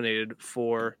nominated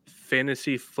for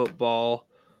fantasy football,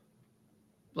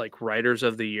 like writers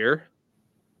of the year.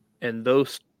 And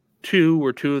those 2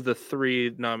 were 2 of the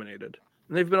 3 nominated.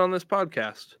 And they've been on this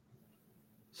podcast.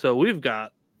 So we've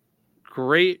got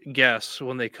great guests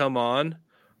when they come on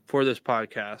for this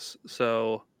podcast.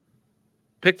 So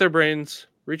pick their brains,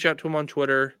 reach out to them on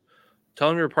Twitter, tell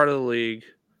them you're part of the league.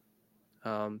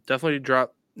 Definitely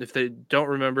drop, if they don't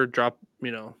remember, drop,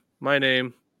 my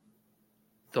name.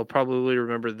 They'll probably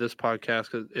remember this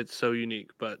podcast because it's so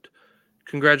unique. But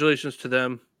congratulations to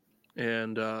them.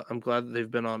 And I'm glad that they've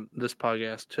been on this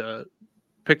podcast to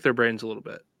pick their brains a little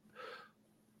bit.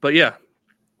 But yeah,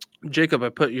 Jacob, I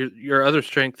put your other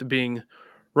strength being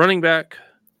running back.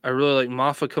 I really like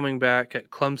Maffa coming back at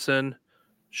Clemson.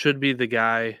 Should be the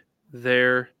guy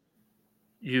there.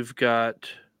 You've got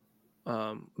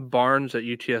Barnes at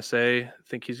UTSA. I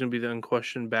think he's going to be the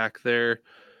unquestioned back there.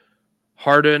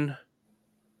 Harden,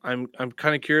 I'm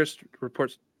kind of curious.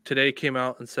 Reports today came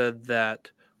out and said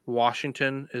that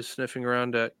Washington is sniffing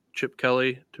around at Chip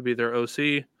Kelly to be their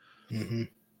OC. Mm-hmm.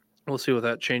 We'll see what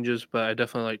that changes, but I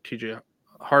definitely like TJ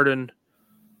Harden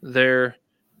there.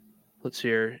 Let's see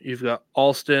here. You've got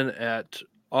Alston at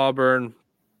Auburn.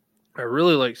 I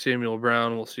really like Samuel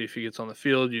Brown. We'll see if he gets on the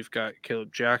field. You've got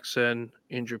Caleb Jackson,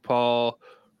 Andrew Paul,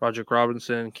 Roderick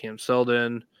Robinson, Cam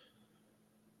Seldon.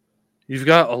 You've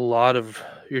got a lot of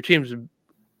your team's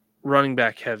running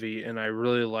back heavy, and I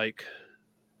really like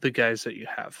the guys that you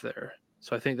have there.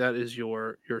 So I think that is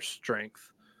your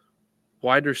strength.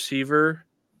 Wide receiver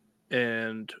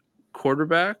and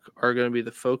quarterback are going to be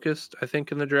the focus, I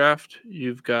think, in the draft.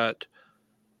 You've got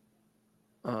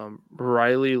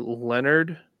Riley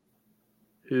Leonard,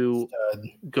 who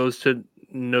goes to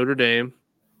Notre Dame,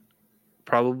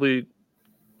 probably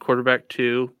quarterback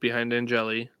 2 behind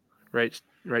Angeli, right,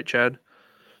 Chad?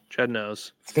 Chad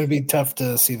knows. It's going to be tough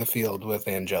to see the field with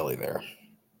Angeli there.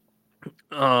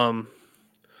 You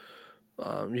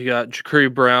got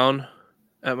Ja'Cory Brown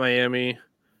at Miami,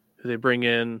 who they bring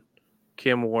in,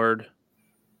 Cam Ward.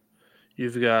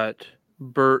 You've got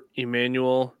Burt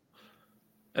Emanuel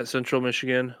at Central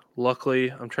Michigan.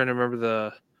 Luckily, I'm trying to remember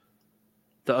the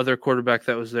other quarterback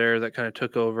that was there that kind of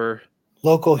took over.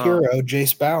 Local hero,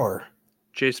 Jace Bauer.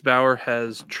 Jace Bauer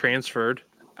has transferred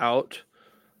out.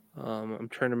 I'm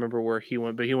trying to remember where he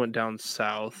went, but he went down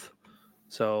south.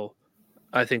 So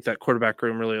I think that quarterback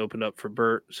room really opened up for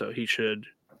Burt. So he should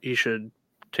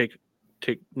take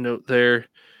note there.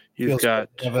 You've Feels got like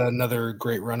we have another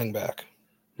great running back.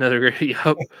 another great.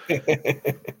 Yep.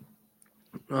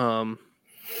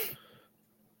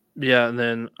 Yeah, and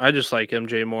then I just like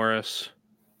MJ Morris.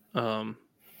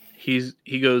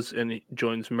 He goes and he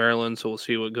joins Maryland, so we'll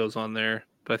see what goes on there.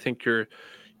 But I think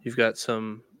you've got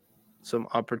some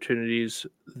opportunities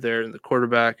there in the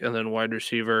quarterback and then wide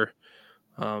receiver.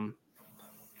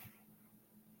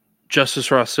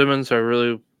 Justice Ross Simmons, I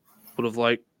really would have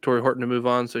liked Torrey Horton to move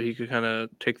on so he could kind of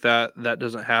take that. That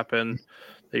doesn't happen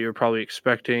that you're probably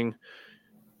expecting.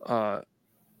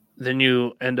 Then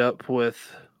you end up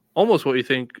with almost what you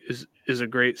think is a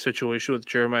great situation with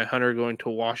Jeremiah Hunter going to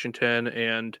Washington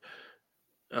and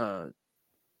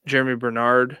Jeremy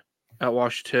Bernard at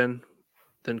Washington.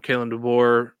 Then Kalen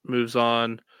DeBoer moves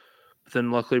on. But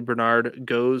then luckily Bernard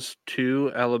goes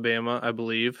to Alabama, I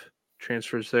believe,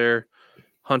 transfers there.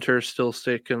 Hunter's still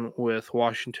sticking with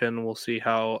Washington. We'll see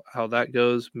how that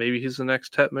goes. Maybe he's the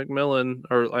next Tet McMillan,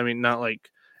 or I mean, not like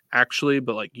actually,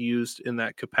 but like used in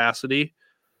that capacity.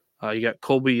 You got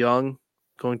Colby Young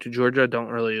going to Georgia. Don't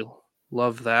really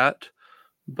love that,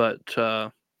 but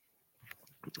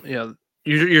yeah,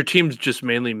 your team's just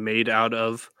mainly made out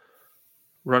of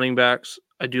running backs.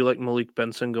 I do like Malik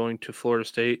Benson going to Florida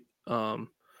State.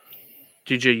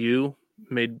 DJU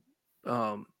made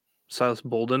Silas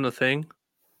Bolden a thing.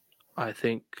 I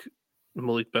think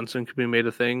Malik Benson could be made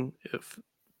a thing if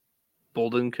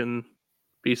Bolden can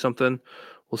be something.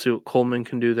 We'll see what Coleman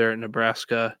can do there in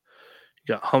Nebraska.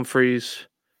 You got Humphreys.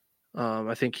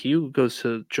 I think he goes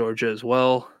to Georgia as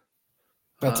well.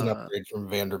 That's an upgrade from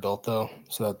Vanderbilt, though.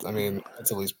 So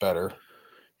that's at least better.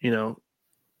 You know,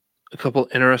 a couple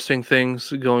interesting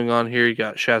things going on here. You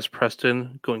got Shaz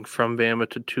Preston going from Bama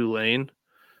to Tulane.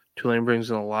 Tulane brings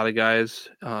in a lot of guys.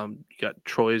 You got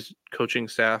Troy's coaching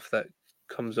staff that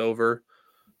comes over,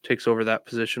 takes over that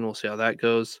position. We'll see how that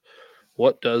goes.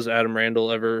 What does Adam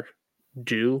Randall ever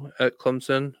do at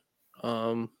Clemson?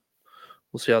 We'll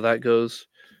see how that goes.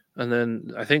 And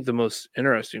then I think the most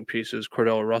interesting piece is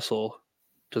Cordell Russell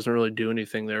doesn't really do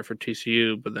anything there for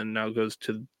TCU, but then now goes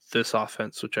to this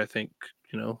offense, which I think,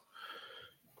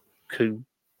 could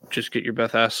just get your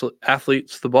best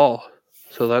athletes the ball.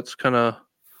 So that's kind of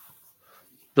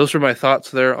those are my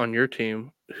thoughts there on your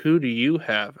team. Who do you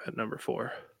have at number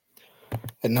 4?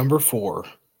 At number 4,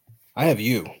 I have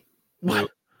you.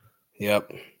 What?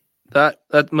 Yep. That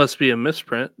must be a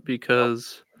misprint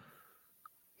because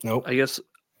Nope. I guess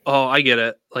I get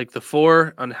it. Like the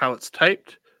 4 on how it's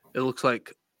typed, it looks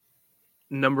like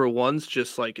number 1's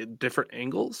just like at different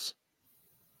angles.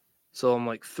 So I'm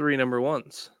like 3 number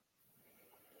 1s.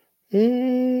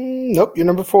 Nope, you're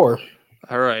number 4.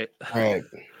 All right.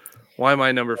 Why am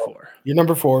I number 4? You're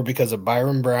number 4 because of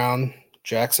Byron Brown,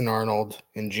 Jackson Arnold,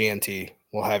 and GNT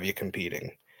will have you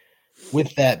competing.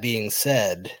 With that being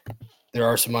said, there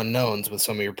are some unknowns with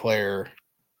some of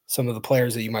the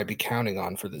players that you might be counting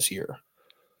on for this year.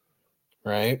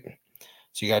 Right?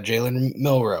 So you got Jalen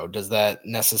Milroe. Does that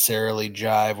necessarily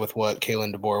jive with what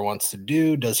Kalen DeBoer wants to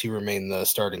do? Does he remain the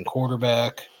starting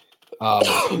quarterback?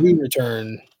 We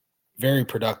return very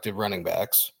productive running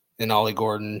backs in Ollie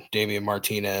Gordon, Damian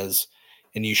Martinez,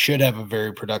 and you should have a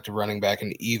very productive running back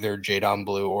in either Jadon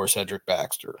Blue or Cedric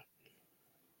Baxter.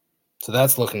 So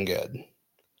that's looking good.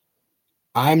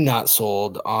 I'm not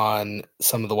sold on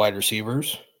some of the wide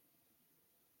receivers,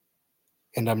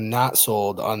 and I'm not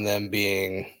sold on them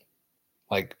being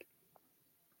like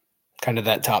kind of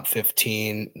that top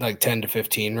 15, like 10 to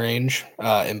 15 range,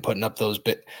 and putting up those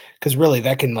because really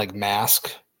that can like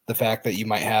mask the fact that you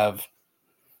might have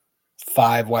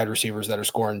 5 wide receivers that are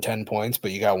scoring 10 points,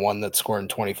 but you got one that's scoring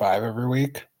 25 every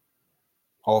week.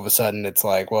 All of a sudden it's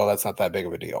like, well, that's not that big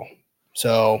of a deal.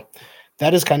 So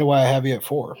that is kind of why I have you at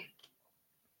 4.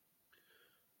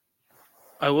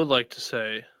 I would like to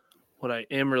say what I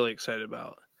am really excited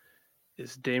about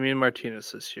is Damian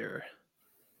Martinez this year.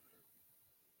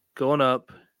 Going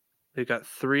up, they've got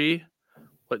 3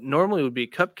 what normally would be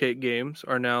cupcake games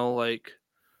are now like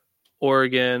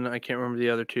Oregon. I can't remember the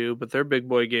other 2, but they're big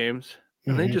boy games.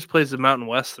 And they just plays the Mountain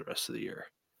West the rest of the year.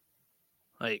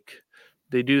 Like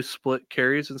they do split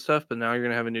carries and stuff, but now you're going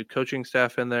to have a new coaching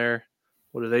staff in there.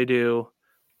 What do they do?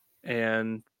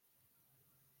 And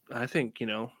I think,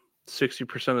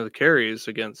 60% of the carries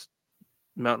against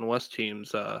Mountain West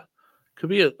teams could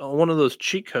be one of those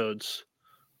cheat codes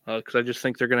because I just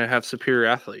think they're going to have superior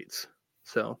athletes.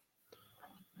 So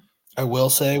I will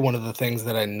say one of the things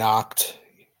that I knocked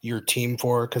your team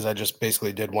for, because I just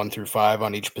basically did 1 through 5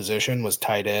 on each position, was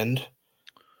tight end.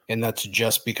 And that's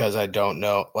just because I don't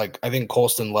know. Like, I think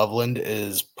Colston Loveland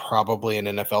is probably an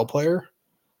NFL player.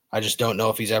 I just don't know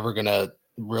if he's ever going to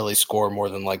really score more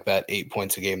than like that 8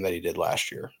 points a game that he did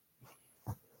last year.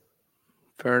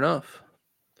 Fair enough.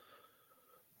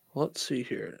 Let's see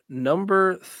here.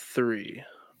 Number 3.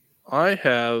 I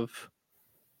have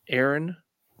Aaron,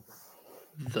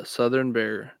 the Southern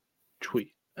Bear,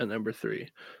 Tweet at number 3.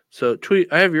 So,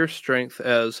 Tweet, I have your strength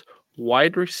as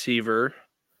wide receiver.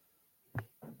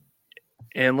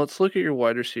 And let's look at your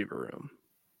wide receiver room.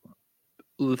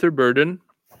 Luther Burden.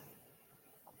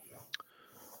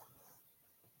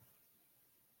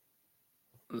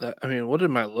 What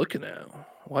am I looking at?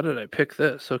 Why did I pick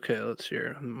this? Okay, let's see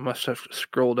here. Must have to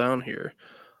scroll down here.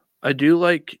 I do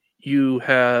like you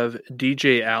have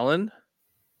DJ Allen,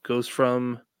 goes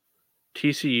from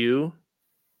TCU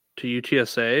to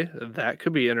UTSA. That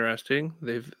could be interesting.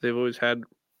 They've always had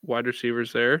wide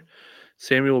receivers there.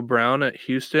 Samuel Brown at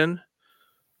Houston.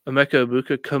 Emeka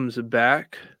Ibuka comes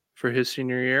back for his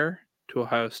senior year to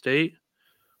Ohio State.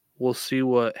 We'll see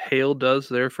what Hale does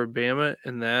there for Bama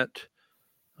in that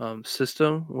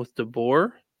system with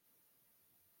DeBoer.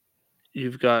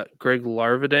 You've got Greg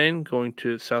Larvadain going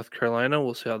to South Carolina.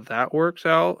 We'll see how that works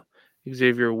out.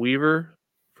 Xavier Weaver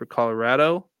for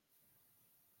Colorado.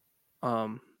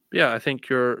 I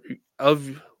think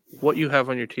of what you have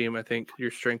on your team, I think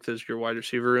your strength is your wide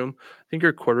receiver room. I think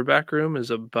your quarterback room is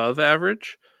above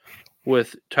average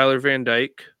with Tyler Van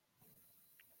Dyke,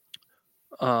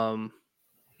 Will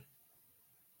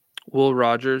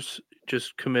Rogers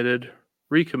just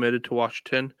recommitted to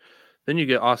Washington. Then you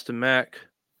get Austin Mack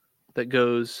that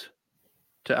goes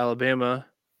to Alabama,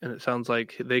 and it sounds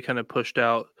like they kind of pushed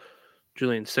out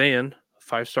Julian Sayin,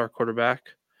 a 5-star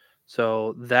quarterback.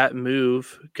 So that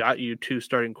move got you 2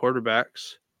 starting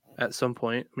quarterbacks at some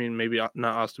point. I mean, maybe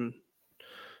not Austin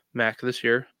Mack this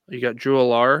year. You got Drew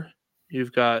Allar.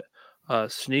 You've got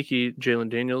sneaky Jalen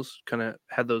Daniels, kind of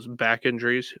had those back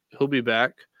injuries. He'll be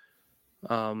back.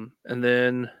 And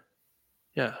then,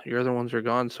 your other ones are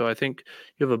gone. So I think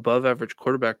you have above average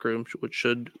quarterback room, which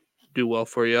should do well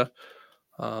for you.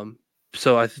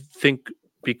 So I think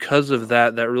because of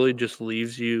that, that really just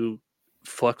leaves you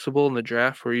flexible in the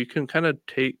draft where you can kind of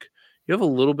you have a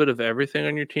little bit of everything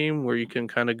on your team where you can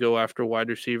kind of go after wide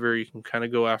receiver. You can kind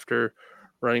of go after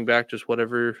running back, just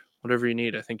whatever you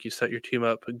need. I think you set your team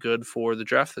up good for the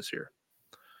draft this year.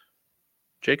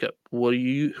 Jacob, who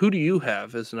do you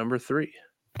have as number 3?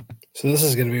 So this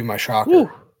is going to be my shocker.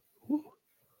 Woo.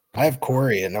 I have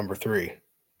Corey at number 3.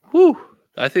 Woo.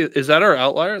 I think, is that our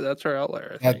outlier? That's our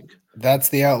outlier, I think. That's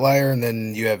the outlier, and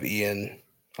then you have Ian,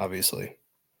 obviously.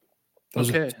 Those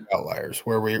are the 2 outliers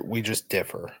where we just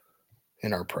differ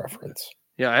in our preference.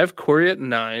 Yeah, I have Corey at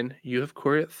 9. You have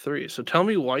Corey at 3. So tell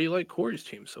me why you like Corey's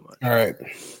team so much. All right.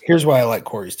 Here's why I like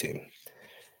Corey's team.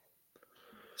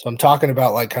 So I'm talking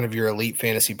about like kind of your elite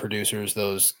fantasy producers,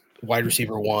 those wide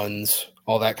receiver ones,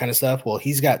 all that kind of stuff. Well,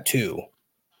 he's got 2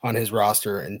 on his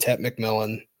roster, and Tet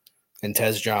McMillan and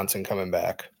Tez Johnson coming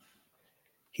back.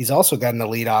 He's also got an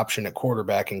elite option at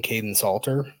quarterback in Caden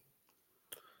Salter.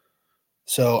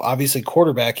 So obviously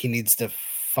quarterback, he needs to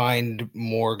find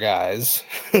more guys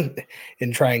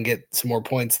and try and get some more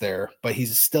points there. But he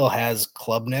still has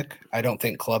Klubnik. I don't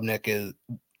think Klubnik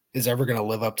is ever going to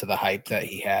live up to the hype that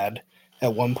he had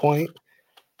at one point.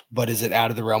 But is it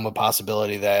out of the realm of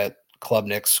possibility that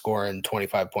Klubnik's scoring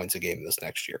 25 points a game this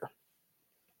next year?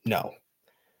 No.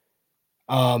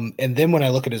 And then when I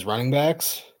look at his running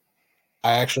backs,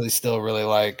 I actually still really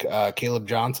like Caleb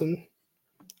Johnson.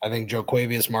 I think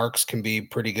Joquavius Marks can be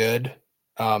pretty good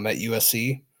at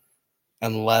USC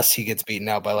unless he gets beaten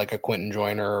out by like a Quentin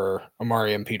Joyner or a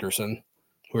Marion Peterson,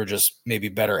 who are just maybe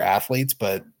better athletes,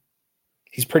 but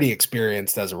he's pretty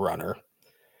experienced as a runner.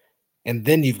 And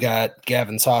then you've got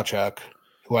Gavin Sawchuk,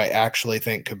 who I actually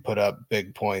think could put up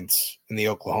big points in the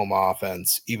Oklahoma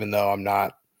offense, even though I'm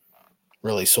not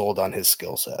really sold on his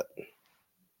skill set.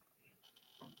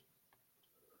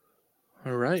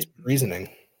 All right. Reasoning.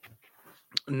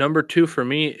 Number 2 for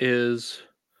me is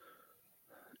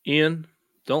Ian.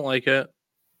 Don't like it.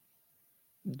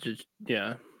 Just,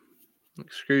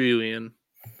 screw you, Ian.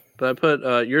 But I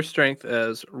put your strength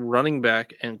as running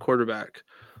back and quarterback.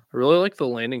 I really like the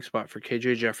landing spot for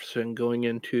KJ Jefferson going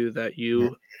into that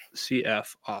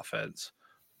UCF offense.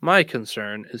 My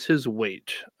concern is his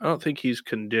weight. I don't think he's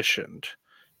conditioned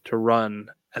to run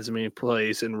as many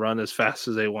plays and run as fast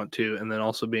as they want to, and then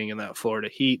also being in that Florida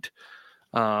heat.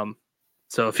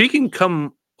 So if he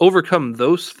can overcome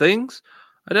those things,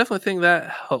 I definitely think that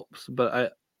helps.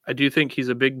 But I do think he's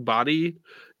a big body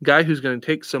guy who's going to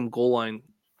take some goal line,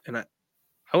 and I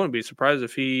wouldn't be surprised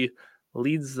if he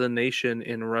leads the nation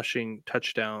in rushing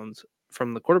touchdowns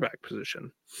from the quarterback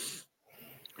position.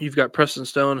 You've got Preston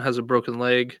Stone has a broken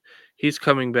leg. He's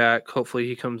coming back. Hopefully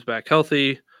he comes back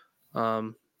healthy.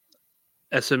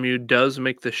 SMU does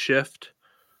make the shift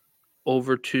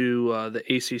over to the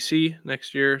ACC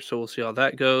next year, so we'll see how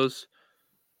that goes.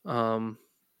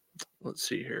 Let's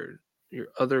see here. Your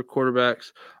other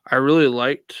quarterbacks. I really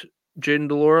liked Jaden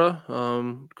Delora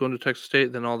going to Texas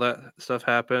State. Then all that stuff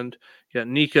happened. You got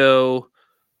Nico.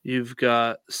 You've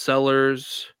got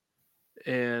Sellers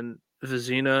and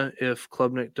Vizina if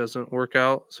Klubnik doesn't work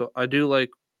out. So I do like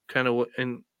kind of what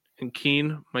in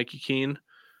Keene, Mikey Keene,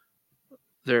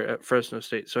 there at Fresno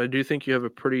State. So I do think you have a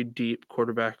pretty deep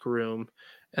quarterback room.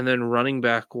 And then running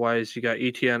back wise, you got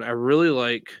ETN. I really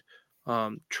like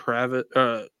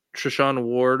Treshaun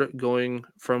Ward going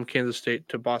from Kansas State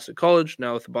to Boston College.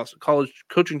 Now with the Boston College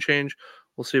coaching change,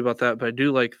 we'll see about that. But I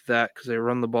do like that because they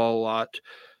run the ball a lot.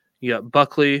 You got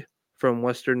Buckley from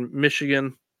Western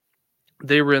Michigan.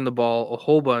 They ran the ball a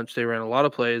whole bunch. They ran a lot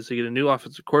of plays. They get a new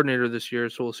offensive coordinator this year,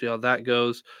 so we'll see how that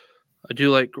goes. I do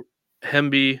like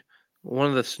Hemby. One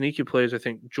of the sneaky plays, I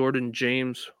think, Jordan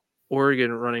James,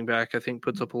 Oregon running back, I think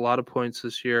puts up a lot of points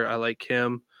this year. I like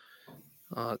him.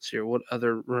 Let's see here. What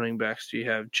other running backs do you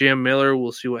have? Jam Miller.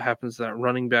 We'll see what happens to that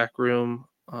running back room.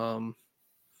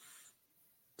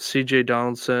 CJ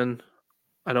Donaldson.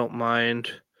 I don't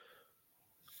mind.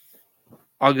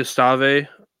 Augustave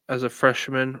as a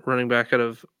freshman running back out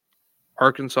of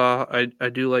Arkansas. I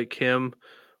do like him.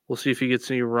 We'll see if he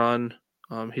gets any run.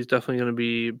 He's definitely going to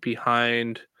be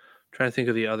behind. I'm trying to think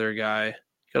of the other guy.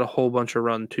 He got a whole bunch of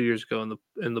run 2 years ago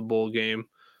in the bowl game.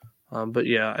 But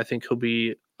yeah, I think he'll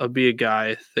be a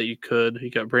guy that you could.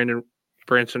 You got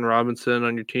Branson Robinson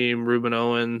on your team, Ruben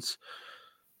Owens,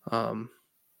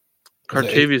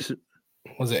 Cartavius.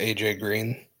 Was it AJ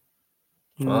Green?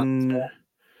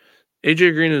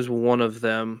 AJ Green is one of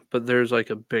them, but there's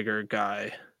like a bigger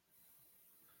guy.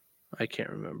 I can't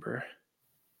remember.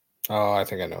 Oh, I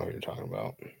think I know who you're talking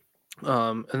about.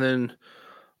 And then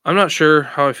I'm not sure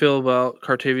how I feel about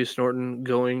Cartavius Norton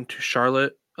going to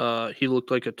Charlotte. He looked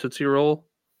like a Tootsie Roll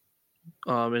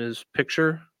in his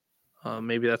picture.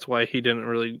 Maybe that's why he didn't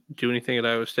really do anything at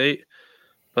Iowa State.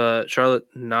 But Charlotte,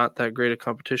 not that great a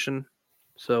competition.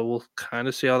 So we'll kind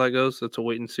of see how that goes. That's a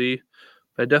wait and see.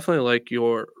 But I definitely like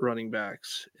your running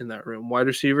backs in that room. Wide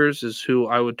receivers is who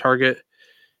I would target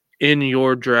in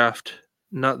your draft.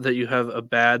 Not that you have a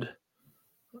bad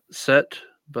set,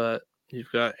 but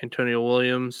you've got Antonio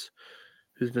Williams,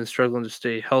 who's been struggling to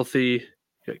stay healthy.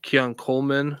 You got Keon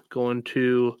Coleman going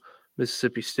to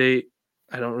Mississippi State.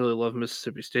 I don't really love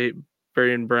Mississippi State.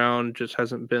 Barian Brown just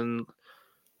hasn't been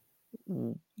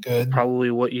good.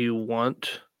 Probably what you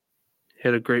want. He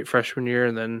had a great freshman year,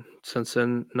 and then since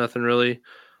then, nothing really.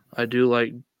 I do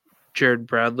like Jared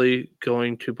Bradley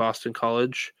going to Boston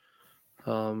College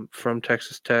from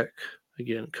Texas Tech.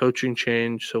 Again, coaching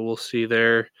change, so we'll see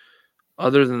there.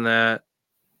 Other than that,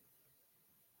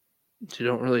 you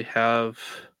don't really have,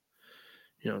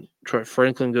 Troy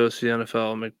Franklin goes to the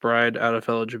NFL, McBride out of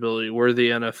eligibility, Worthy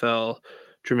NFL,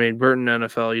 Jermaine Burton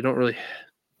NFL. You don't really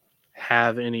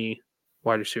have any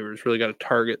wide receivers. Really got to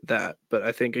target that. But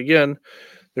I think, again,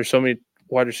 there's so many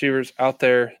wide receivers out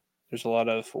there. There's a lot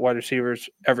of wide receivers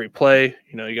every play.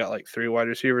 You got like 3 wide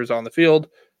receivers on the field.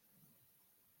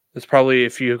 It's probably,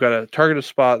 if you've got to target a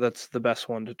spot, that's the best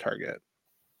one to target.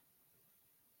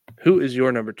 Who is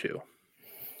your number 2?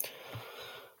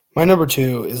 My number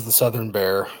 2 is the Southern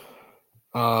Bear.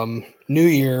 New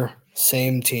year,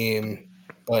 same team,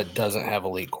 but doesn't have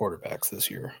elite quarterbacks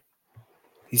this year.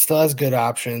 He still has good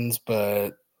options,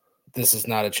 but this is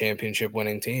not a championship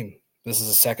winning team. This is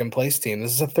a second place team.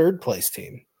 This is a third place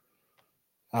team.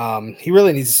 He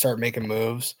really needs to start making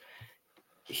moves.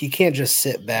 He can't just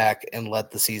sit back and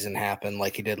let the season happen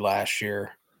like he did last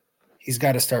year. He's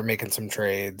got to start making some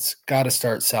trades, got to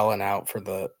start selling out for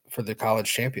the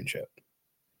college championship.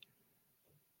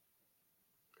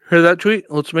 Hear that tweet?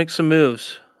 Let's make some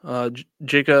moves.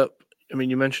 Jacob,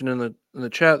 you mentioned in the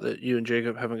chat that you and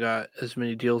Jacob haven't got as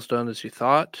many deals done as you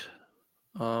thought.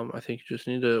 I think you just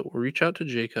need to reach out to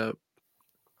Jacob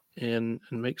and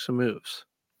make some moves.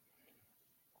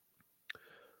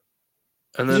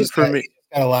 And then for me,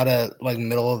 got a lot of like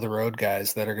middle of the road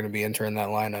guys that are going to be entering that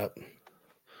lineup.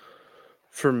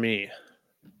 For me,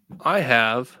 I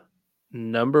have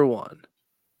number 1.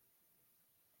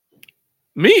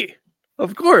 Me,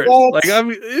 of course. What? Like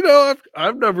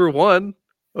I'm number 1.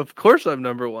 Of course, I'm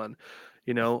number 1.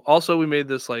 Also we made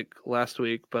this like last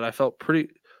week, but I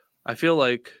feel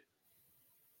like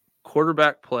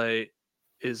quarterback play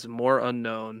is more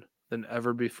unknown than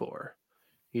ever before.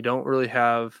 You don't really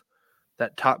have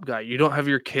that top guy. You don't have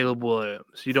your Caleb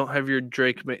Williams. You don't have your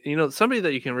Drake. Somebody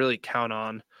that you can really count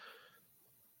on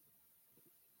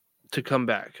to come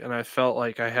back. And I felt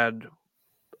like I had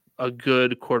a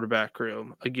good quarterback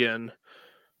room again.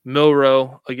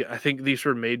 Milrow, again, I think these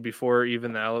were made before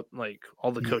even that, like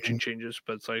all the coaching changes.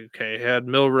 But it's like, okay, I had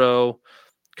Milrow,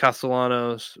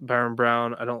 Castellanos, Byron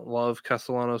Brown. I don't love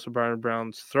Castellanos or Byron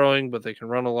Brown's throwing, but they can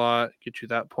run a lot, get you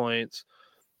that points.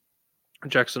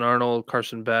 Jackson Arnold,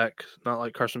 Carson Beck. Not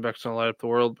like Carson Beck's going to light up the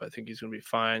world, but I think he's going to be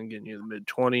fine, getting you the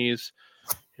mid-20s.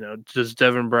 Does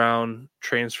Devin Brown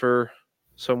transfer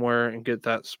somewhere and get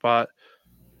that spot?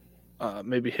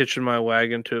 Maybe hitching my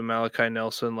wagon to Malachi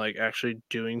Nelson, like actually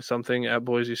doing something at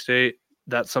Boise State.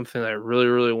 That's something that I really,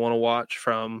 really want to watch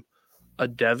from a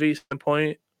Devy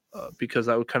standpoint, because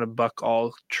that would kind of buck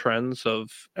all trends of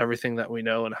everything that we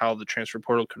know and how the transfer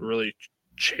portal could really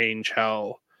change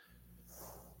how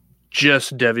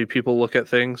just Devy people look at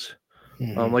things.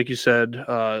 Like you said,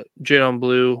 Jadon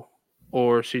Blue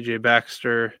or CJ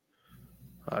Baxter,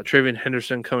 Travion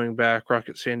Henderson coming back,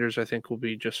 Rocket Sanders I think will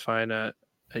be just fine at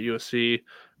USC.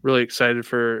 Really excited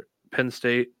for Penn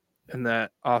State and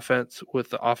that offense with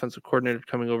the offensive coordinator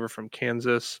coming over from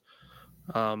Kansas.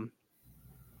 I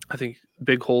think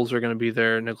big holes are going to be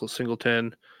there. Nicholas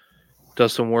Singleton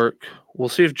does some work. We'll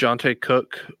see if Jonte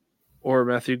Cook or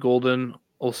Matthew Golden,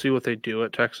 we'll see what they do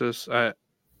at Texas. I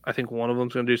think one of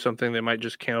them's going to do something. They might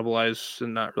just cannibalize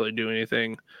and not really do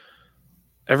anything.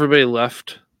 Everybody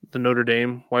left the Notre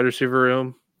Dame wide receiver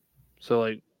room. So,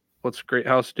 like, what's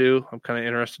Greathouse do? I'm kind of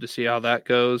interested to see how that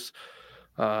goes.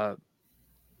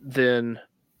 Then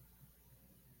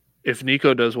if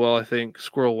Nico does well, I think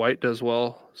Squirrel White does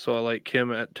well. So I like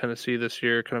him at Tennessee this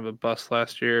year, kind of a bust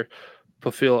last year.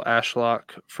 Pafil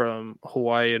Ashlock from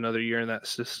Hawaii, another year in that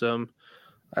system,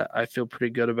 I feel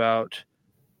pretty good about.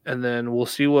 And then we'll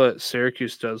see what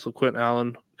Syracuse does. LaQuint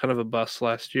Allen, kind of a bust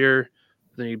last year.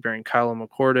 Then you bring Kyler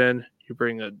McCord in. You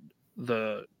bring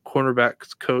the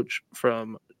cornerbacks coach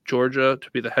from Georgia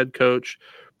to be the head coach.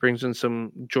 Brings in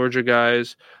some Georgia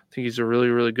guys. I think he's a really,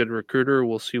 really good recruiter.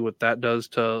 We'll see what that does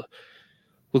to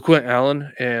LaQuint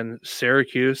Allen and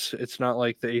Syracuse. It's not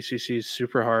like the ACC is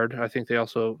super hard. I think they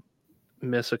also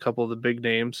miss a couple of the big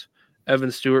names. Evan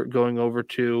Stewart going over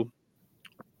to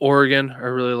Oregon, I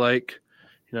really like.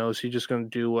 Is he just going to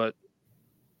do what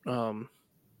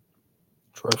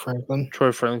Troy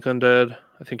Franklin did?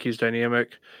 I think he's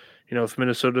dynamic. If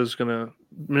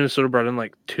Minnesota brought in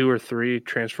like 2 or 3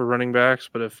 transfer running backs,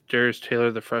 but if Darius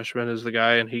Taylor, the freshman, is the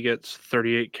guy and he gets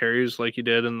 38 carries like he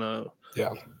did in the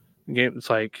game, it's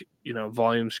like,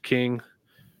 volume's king.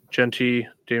 Genty,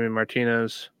 Damian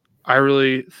Martinez. I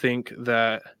really think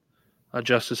that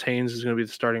Justice Haynes is going to be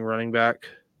the starting running back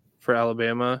for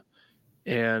Alabama.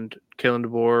 And Kalen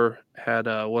DeBoer had,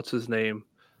 what's his name,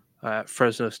 at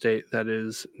Fresno State that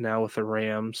is now with the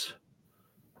Rams.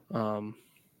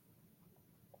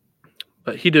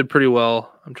 But he did pretty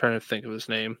well. I'm trying to think of his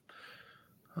name.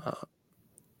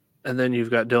 And then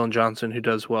you've got Dylan Johnson, who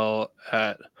does well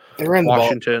at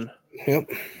Washington.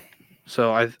 Yep.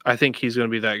 So I think he's going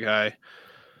to be that guy.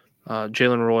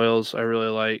 Jalen Royals, I really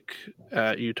like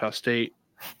at Utah State.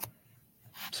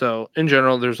 So in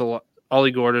general, there's a lot.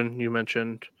 Ollie Gordon, you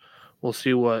mentioned. We'll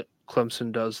see what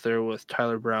Clemson does there with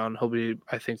Tyler Brown. He'll be,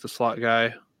 I think, the slot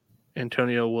guy.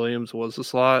 Antonio Williams was the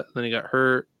slot. Then he got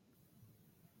hurt.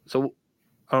 So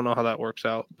I don't know how that works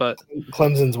out. But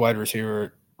Clemson's wide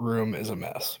receiver room is a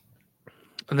mess.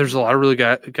 And there's a lot of really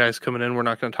guys coming in. We're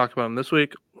not going to talk about them this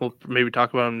week. We'll maybe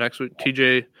talk about them next week.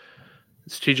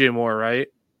 It's TJ Moore, right?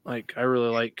 Like, I really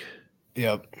like.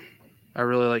 Yep. I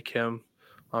really like him.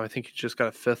 I think he just got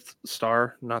a 5th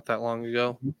star not that long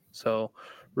ago. So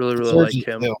really, really like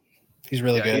him. He's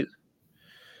really good.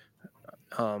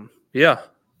 Yeah.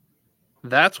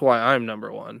 That's why I'm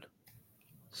number 1.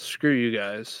 Screw you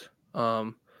guys.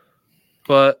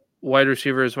 But wide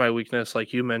receiver is my weakness,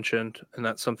 like you mentioned, and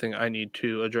that's something I need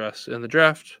to address in the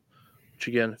draft, which,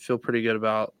 again, feel pretty good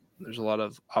about. There's a lot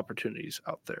of opportunities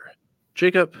out there.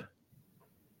 Jacob,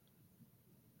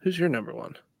 who's your number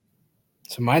 1?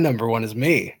 So my number 1 is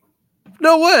me.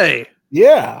 No way.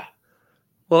 Yeah.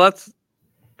 Well,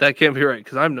 that can't be right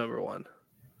because I'm number 1.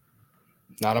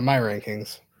 Not on my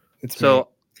rankings. It's me.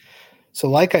 So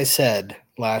like I said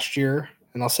last year,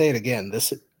 and I'll say it again,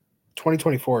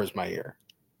 2024 is my year.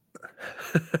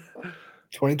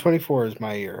 2024 is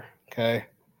my year, okay?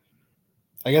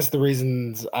 I guess the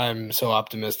reasons I'm so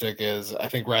optimistic is I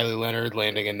think Riley Leonard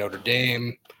landing in Notre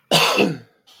Dame,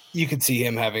 you could see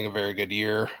him having a very good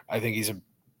year. I think he's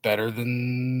better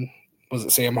than, was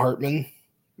it Sam Hartman?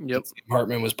 Yep.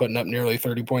 Hartman was putting up nearly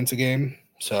 30 points a game.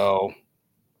 So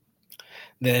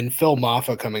then Phil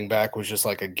Maffa coming back was just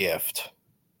like a gift,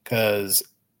 because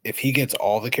if he gets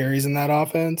all the carries in that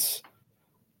offense,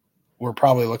 we're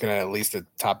probably looking at least a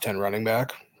top 10 running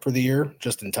back for the year,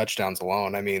 just in touchdowns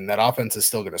alone. I mean, that offense is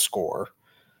still going to score.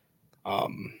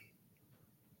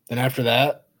 Then after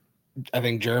that, I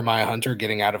think Jeremiah Hunter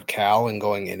getting out of Cal and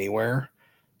going anywhere.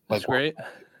 That's great.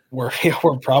 We're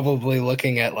probably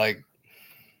looking at like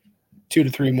 2 to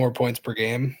 3 more points per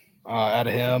game out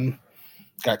of him.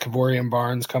 Got Kavorian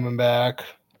Barnes coming back.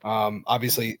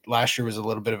 Obviously, last year was a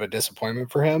little bit of a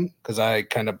disappointment for him because I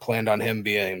kind of planned on him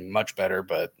being much better,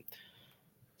 but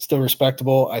still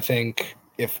respectable. I think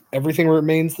if everything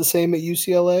remains the same at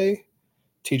UCLA,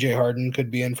 TJ Harden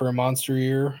could be in for a monster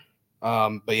year.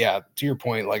 But yeah, to your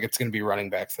point, like it's going to be running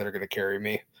backs that are going to carry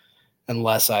me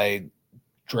unless I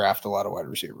draft a lot of wide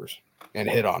receivers and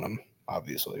hit on them,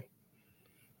 obviously.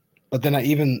 But then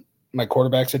even my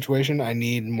quarterback situation, I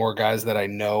need more guys that I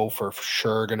know for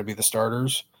sure are going to be the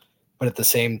starters. But at the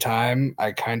same time,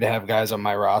 I kind of have guys on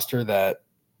my roster that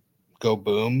go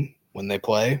boom when they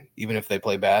play, even if they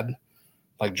play bad.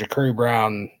 Like Ja'Cory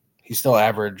Brown, he still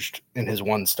averaged in his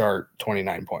one start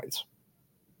 29 points.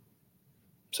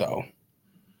 So,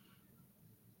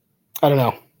 I don't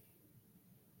know.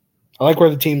 I like where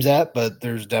the team's at, but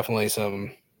there's definitely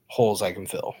some holes I can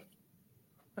fill.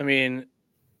 I mean,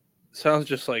 sounds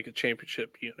just like a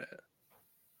championship unit.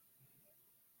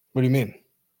 What do you mean?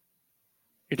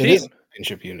 Your It team. is a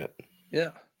championship unit.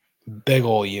 Yeah. Big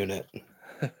ol' unit.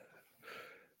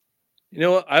 You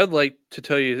know what? I would like to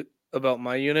tell you about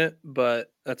my unit,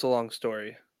 but that's a long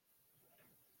story.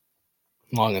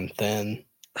 Long and thin.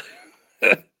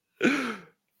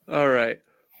 All right.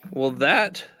 Well,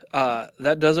 that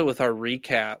does it with our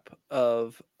recap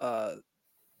of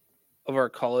our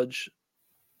college,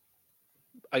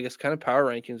 I guess, kind of power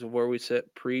rankings of where we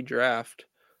sit pre-draft.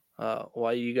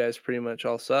 Why you guys pretty much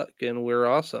all suck and we're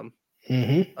awesome.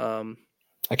 Mm-hmm.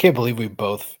 I can't believe we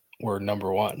both were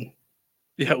number one.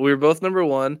 Yeah, we were both number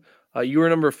one. You were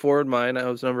number 4 in mine. I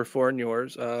was number 4 in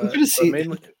yours.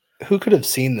 Who could have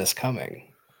seen this coming?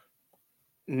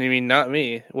 I mean, not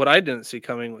me. What I didn't see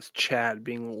coming was Chad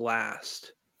being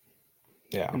last.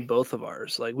 Yeah. In both of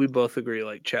ours. Like, we both agree,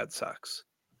 like, Chad sucks.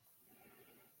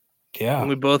 Yeah. And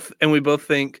we both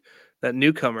think that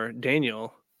newcomer,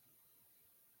 Daniel,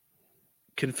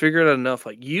 can figure it out enough.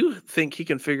 Like, you think he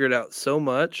can figure it out so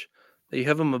much that you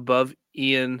have him above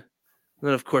Ian. And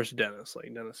then, of course, Dennis.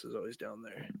 Like, Dennis is always down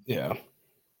there. Yeah.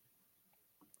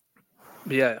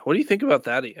 But yeah, what do you think about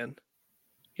that, Ian?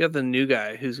 You have the new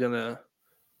guy who's going to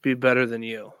be better than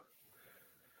you.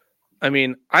 I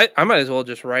mean, I might as well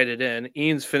just write it in.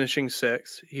 Ian's finishing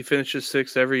 6th. He finishes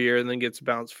 6th every year and then gets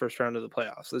bounced first round of the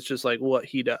playoffs. That's just like what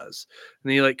he does. And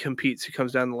then he like competes. He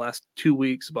comes down the last 2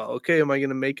 weeks about, okay, am I going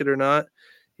to make it or not?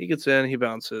 He gets in, he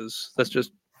bounces.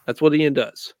 That's what Ian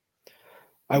does.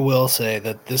 I will say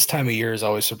that this time of year is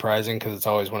always surprising because it's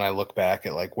always when I look back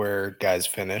at like where guys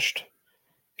finished.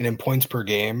 And in points per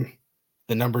game,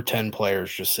 the number 10 player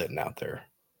is just sitting out there.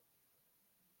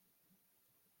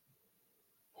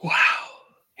 Wow.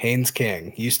 Haynes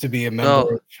King used to be a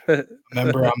member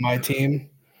on my team.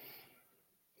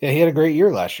 Yeah, he had a great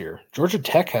year last year. Georgia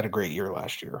Tech had a great year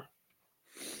last year.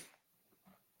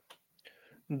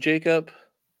 Jacob,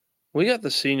 we got the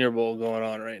Senior Bowl going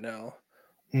on right now.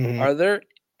 Mm-hmm. Are there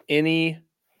any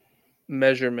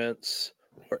measurements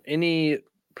or any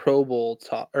Pro Bowl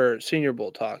talk or Senior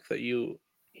Bowl talk that you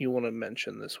want to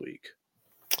mention this week?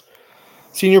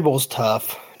 Senior Bowl's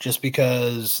tough just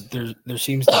because there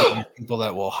seems to be people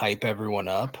that will hype everyone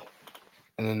up,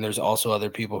 and then there's also other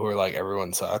people who are like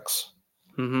everyone sucks.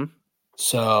 Mm-hmm.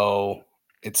 So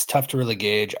it's tough to really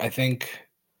gauge. I think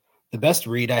the best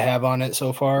read I have on it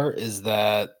so far is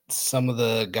that some of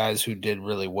the guys who did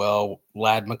really well,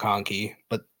 Lad McConkey,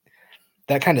 but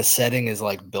that kind of setting is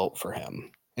like built for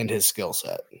him and his skill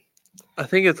set. I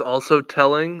think it's also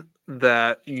telling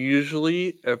that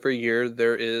usually every year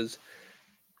there is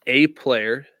a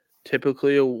player,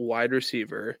 typically a wide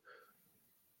receiver,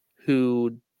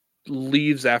 who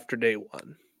leaves after day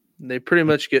one. They pretty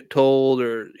much get told,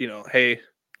 or, hey,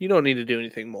 you don't need to do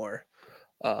anything more.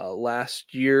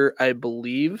 Last year, I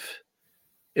believe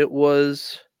it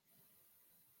was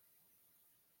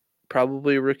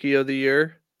probably Rookie of the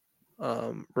Year,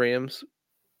 Rams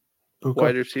Puka.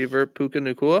 wide receiver Puka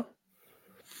Nacua.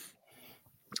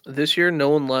 This year, no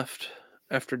one left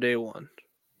after day one.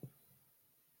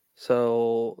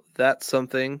 So that's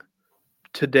something.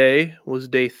 Today was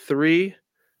day 3.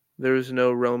 There was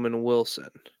no Roman Wilson.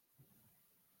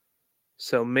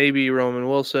 So maybe Roman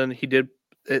Wilson, he did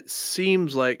it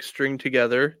seems like string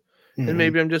together. And Mm-hmm.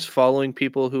 maybe I'm just following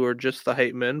people who are just the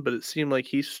hype men, but it seemed like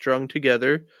he strung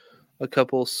together a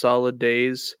couple solid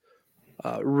days,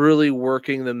 really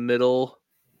working the middle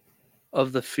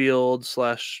of the field /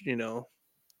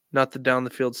 not the down the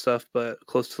field stuff, but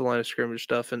close to the line of scrimmage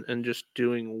stuff, and just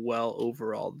doing well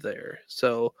overall there.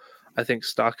 So I think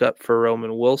stock up for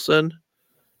Roman Wilson.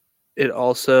 It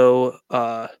also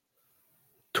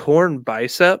torn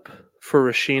bicep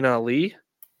for Rasheen Ali.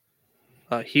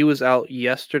 He was out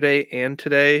yesterday and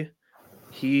today.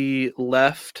 He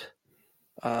left.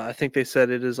 I think they said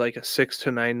it is like a 6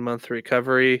 to 9 month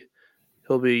recovery.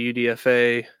 He'll be a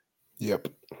UDFA. Yep.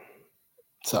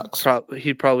 Sucks.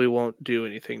 He probably won't do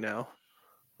anything now.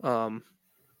 Let's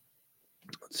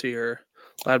see here.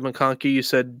 Lad McConkey, you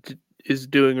said, is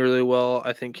doing really well.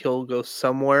 I think he'll go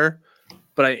somewhere,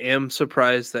 but I am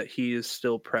surprised that he is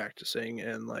still practicing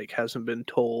and like hasn't been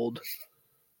told,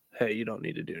 hey, you don't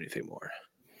need to do anything more.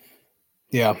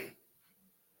 Yeah.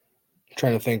 I'm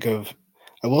trying to think of,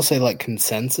 I will say like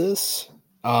consensus.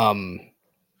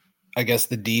 I guess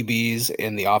the DBs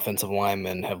and the offensive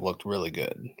linemen have looked really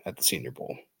good at the Senior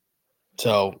Bowl.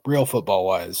 So real football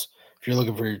wise, if you're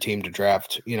looking for your team to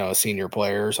draft, a senior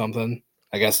player or something,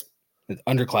 I guess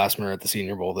underclassmen are at the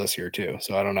Senior Bowl this year too.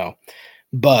 So I don't know.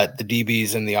 But the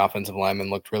DBs and the offensive linemen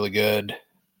looked really good.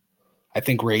 I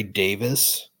think Ray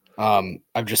Davis,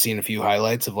 I've just seen a few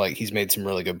highlights of like he's made some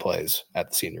really good plays at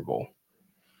the Senior Bowl.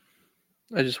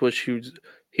 I just wish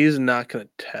he's not going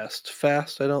to test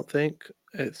fast, I don't think.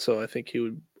 So I think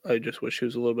I just wish he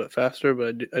was a little bit faster,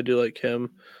 but I do like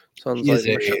him. Sounds He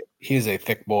like is a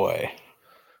thick boy.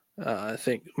 I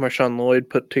think Marshawn Lloyd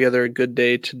put together a good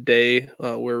day today.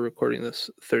 We're recording this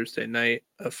Thursday night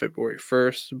of February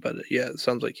 1st, but yeah, it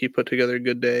sounds like he put together a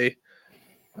good day.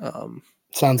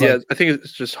 Sounds yeah, like I think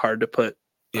it's just hard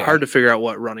to figure out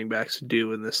what running backs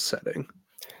do in this setting.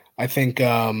 I think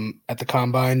at the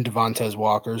combine, Devontae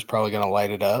Walker is probably going to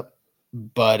light it up,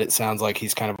 but it sounds like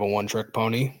he's kind of a one-trick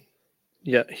pony.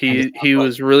 Yeah, he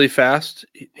was really fast.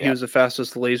 He was the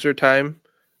fastest laser time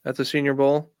at the Senior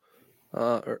Bowl,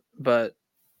 but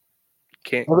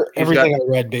can't. Everything I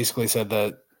read basically said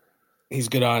that he's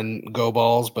good on go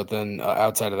balls, but then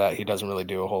outside of that, he doesn't really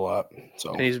do a whole lot.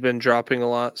 So and he's been dropping a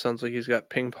lot. Sounds like he's got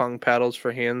ping pong paddles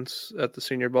for hands at the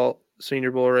Senior Bowl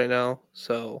right now.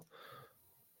 So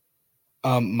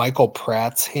Michael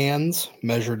Pratt's hands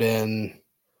measured in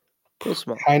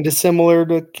kind of similar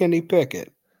to Kenny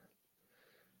Pickett.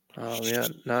 Oh yeah,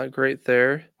 not great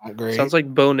there. Not great. Sounds like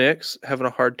Bo Nix having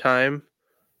a hard time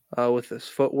with his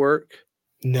footwork.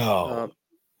 No,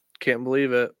 can't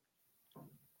believe it.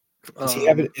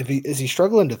 Is he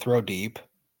struggling to throw deep?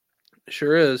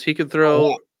 Sure is. He can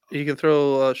throw. He can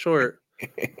throw short.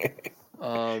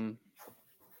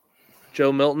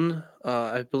 Joe Milton.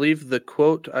 I believe the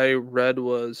quote I read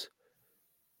was,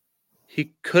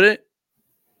 he couldn't,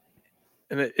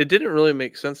 and it didn't really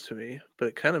make sense to me, but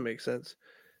it kind of makes sense.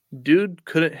 Dude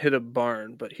couldn't hit a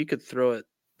barn, but he could throw it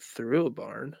through a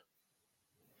barn.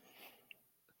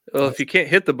 Well, if you can't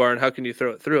hit the barn, how can you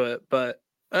throw it through it? But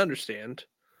I understand.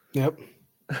 Yep.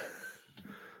 But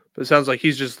it sounds like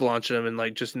he's just launching them and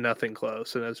like just nothing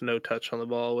close and has no touch on the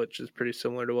ball, which is pretty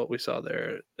similar to what we saw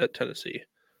there at Tennessee.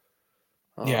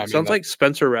 Yeah, sounds like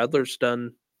Spencer Rattler's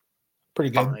done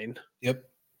pretty good. Fine. Yep.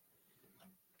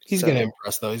 He's gonna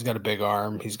impress though. He's got a big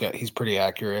arm. He's pretty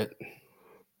accurate.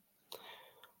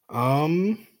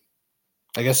 I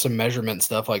guess some measurement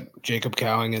stuff like Jacob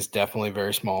Cowing is definitely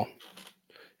very small.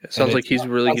 It sounds like he's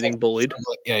really getting bullied.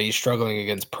 He's struggling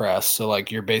against press. So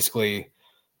like you're basically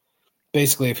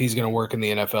if he's going to work in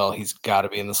the NFL, he's got to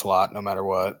be in the slot no matter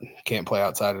what. Can't play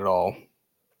outside at all.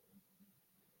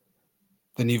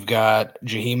 Then you've got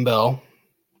Jaheim Bell.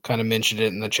 Kind of mentioned it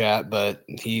in the chat, but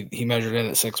he measured in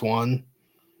at 6'1".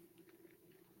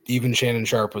 Even Shannon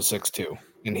Sharp was 6'2",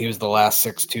 and he was the last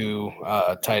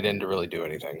 6'2" tight end to really do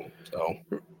anything. So,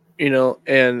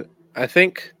 and I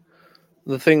think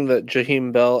the thing that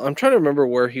Jaheim Bell, I'm trying to remember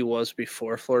where he was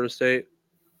before Florida State.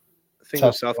 I think it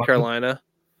was South Carolina.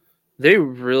 They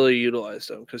really utilized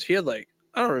him because he had I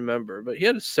don't remember, but he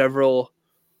had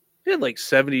like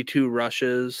 72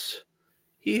 rushes.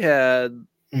 He had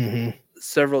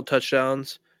several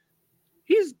touchdowns.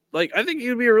 He's I think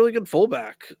he'd be a really good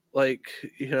fullback.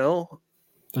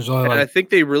 There's only I think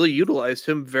they really utilized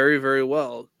him very, very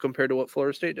well compared to what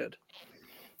Florida State did.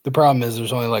 The problem is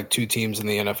there's only 2 teams in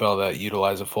the NFL that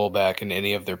utilize a fullback in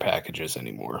any of their packages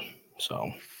anymore.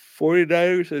 So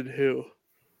 49ers and who?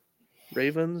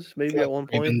 Ravens, maybe at one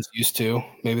point. Ravens used to.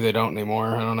 Maybe they don't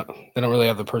anymore. I don't know. They don't really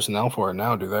have the personnel for it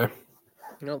now, do they?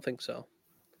 I don't think so.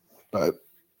 But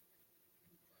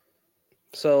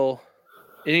So,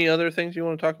 any other things you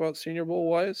want to talk about Senior Bowl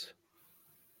wise?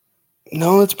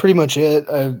 No, that's pretty much it.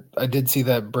 I did see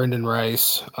that Brendan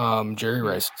Rice, Jerry Hmm.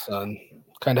 Rice's son,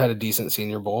 kind of had a decent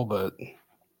Senior Bowl, but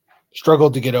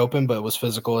struggled to get open, but was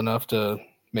physical enough to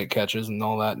make catches and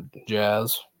all that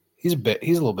jazz. He's a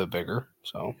little bit bigger,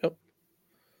 so Yep.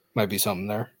 might be something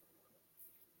there.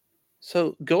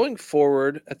 So going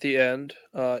forward at the end,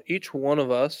 each one of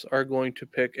us are going to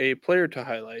pick a player to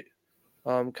highlight.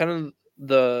 Kind of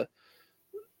the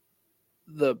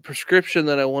prescription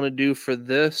that I want to do for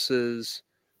this is,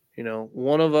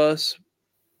 one of us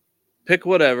pick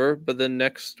whatever, but then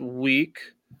next week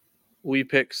we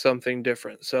pick something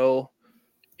different. So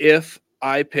if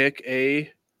I pick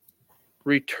a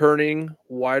returning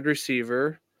wide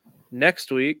receiver,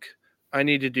 next week I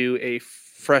need to do a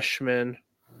freshman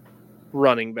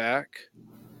running back,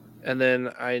 and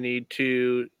then I need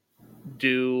to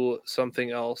do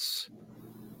something else.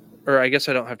 Or I guess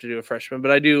I don't have to do a freshman,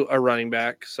 but I do a running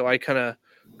back. So I kind of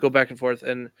go back and forth.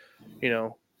 And, you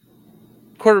know,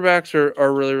 quarterbacks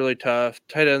are really, really tough.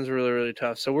 Tight ends are really, really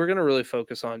tough. So we're going to really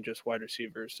focus on just wide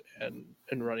receivers and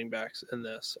running backs in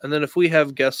this. And then if we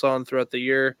have guests on throughout the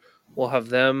year, we'll have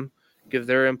them give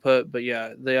their input. But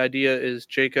yeah, the idea is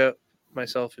Jacob,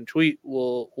 myself, and Tweet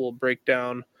will break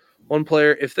down one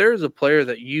player. If there is a player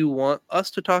that you want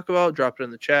us to talk about, drop it in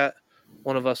the chat.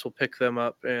 One of us will pick them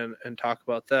up and talk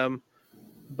about them.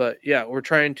 But yeah, we're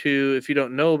trying to, if you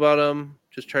don't know about them,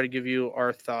 just try to give you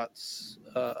our thoughts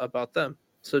about them.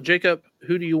 So, Jacob,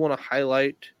 who do you want to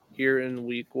highlight here in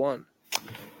week one?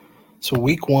 So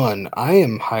week one, I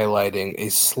am highlighting a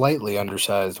slightly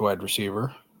undersized wide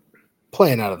receiver,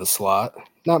 playing out of the slot.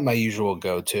 Not my usual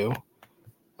go-to.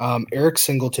 Eric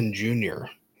Singleton Jr.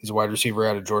 He's a wide receiver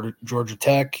out of Georgia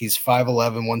Tech. He's 5'11",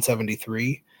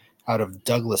 173, out of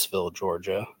Douglasville,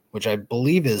 Georgia, which I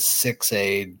believe is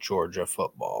 6A Georgia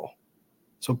football.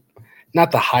 So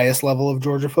not the highest level of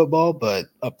Georgia football, but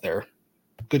up there.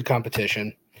 Good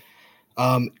competition.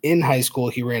 In high school,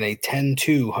 he ran a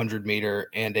 10.2 100-meter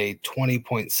and a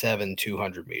 20.7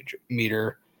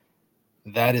 200-meter.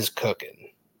 That is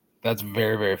cooking. That's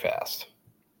very, very fast.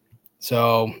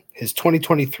 So his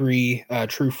 2023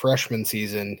 true freshman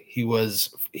season,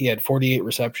 he had 48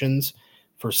 receptions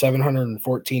for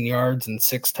 714 yards and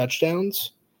 6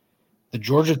 touchdowns. The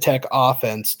Georgia Tech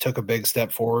offense took a big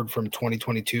step forward from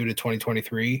 2022 to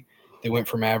 2023. They went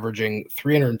from averaging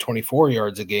 324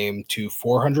 yards a game to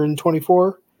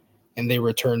 424, and they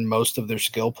returned most of their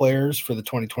skill players for the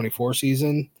 2024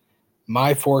 season.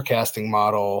 My forecasting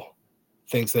model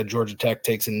thinks that Georgia Tech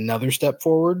takes another step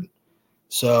forward.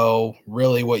 So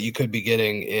really what you could be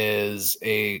getting is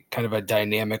a kind of a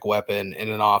dynamic weapon in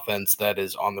an offense that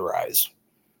is on the rise.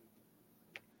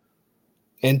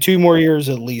 And 2 more years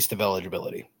at least of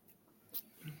eligibility.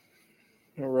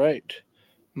 All right.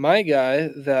 My guy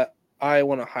that I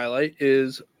want to highlight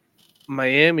is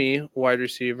Miami wide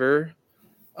receiver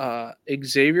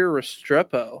Xavier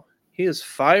Restrepo. He is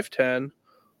 5'10",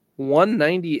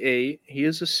 198. He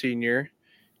is a senior.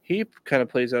 He kind of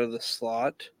plays out of the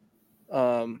slot.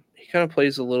 He kind of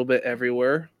plays a little bit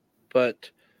everywhere,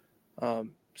 but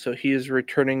so he is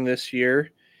returning this year.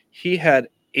 He had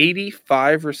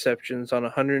 85 receptions on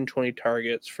 120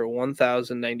 targets for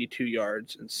 1,092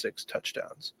 yards and 6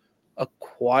 touchdowns. A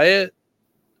quiet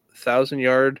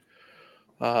 1,000-yard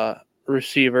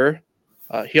receiver.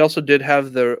 He also did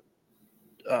have the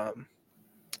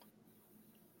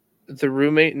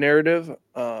roommate narrative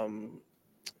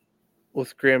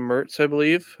with Graham Mertz, I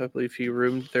believe. I believe he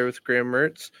roomed there with Graham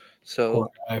Mertz. So,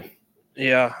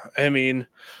 yeah, I mean,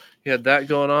 he had that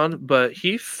going on, but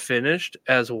he finished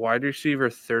as wide receiver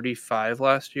 35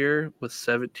 last year with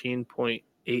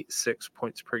 17.86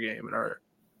 points per game in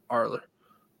our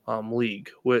league,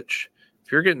 which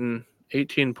if you're getting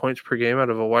 18 points per game out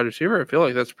of a wide receiver, I feel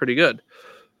like that's pretty good.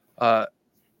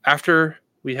 After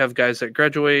we have guys that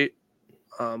graduate,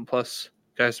 plus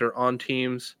guys that are on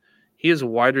teams, he is a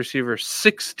wide receiver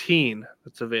 16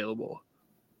 that's available.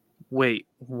 Wait,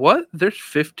 what? There's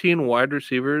 15 wide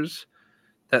receivers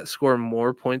that score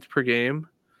more points per game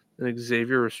than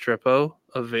Xavier Restrepo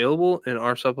available in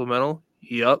our supplemental?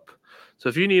 Yup. So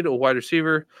if you need a wide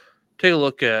receiver, take a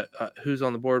look at who's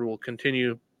on the board. We'll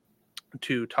continue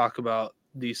to talk about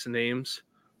these names.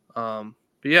 But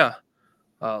yeah,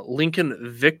 Lincoln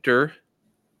Victor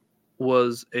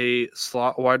was a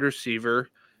slot wide receiver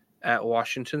at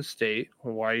Washington State.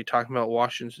 Why are you talking about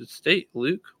Washington State,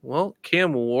 Luke? Well,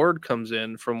 Cam Ward comes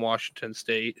in from Washington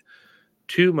State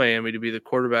to Miami to be the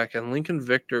quarterback, and Lincoln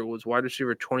Victor was wide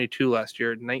receiver 22 last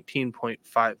year,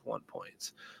 19.51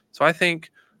 points. So I think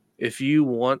if you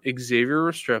want Xavier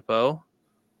Restrepo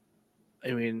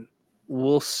I mean,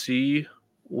 we'll see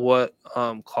what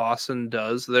Clausen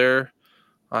does there.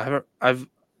 I've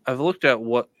looked at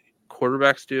what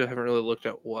quarterbacks do. I haven't really looked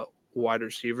at what wide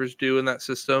receivers do in that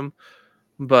system,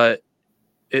 but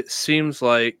it seems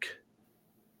like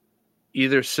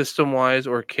either system wise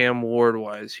or Cam Ward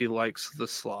wise, he likes the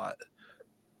slot.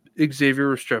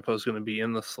 Xavier Restrepo is going to be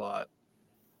in the slot,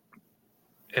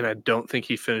 and I don't think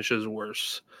he finishes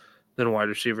worse than wide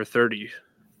receiver 30.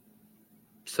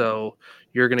 So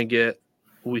you're going to get,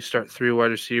 we start 3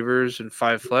 wide receivers and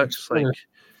 5 flex. Like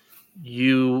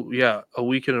a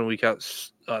week in and a week out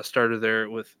starter there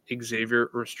with Xavier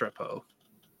Restrepo.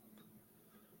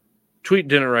 Tweet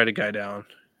didn't write a guy down.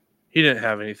 He didn't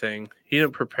have anything. He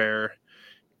didn't prepare.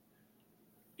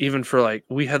 Even for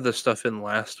we had this stuff in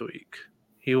last week.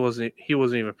 He wasn't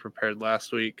even prepared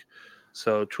last week.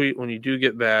 So Tweet, when you do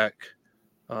get back,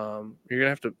 you're gonna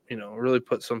have to, really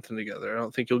put something together. I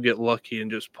don't think you'll get lucky and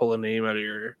just pull a name out of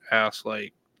your ass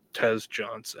like Tez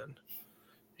Johnson.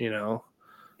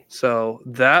 So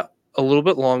that a little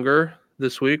bit longer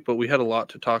this week, but we had a lot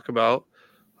to talk about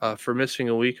for missing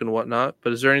a week and whatnot.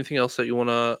 But is there anything else that you want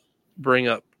to bring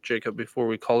up, Jacob, before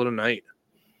we call it a night?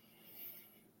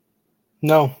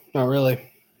 No, not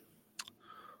really.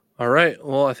 All right.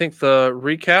 Well, I think the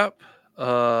recap,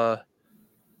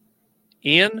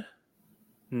 Ian,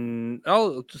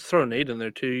 I'll just throw Nate in there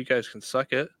too. You guys can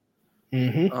suck it.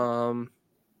 Mm-hmm.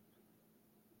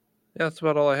 Yeah, that's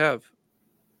about all I have.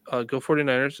 Go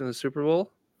 49ers in the Super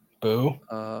Bowl. Boo.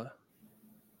 Oh,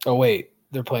 wait.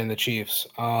 They're playing the Chiefs.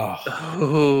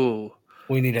 Oh.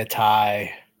 We need a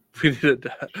tie. We need a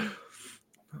tie.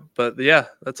 But, yeah,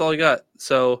 that's all I got.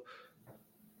 So,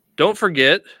 don't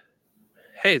forget,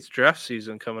 hey, it's draft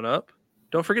season coming up.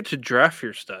 Don't forget to draft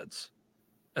your studs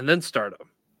and then start them.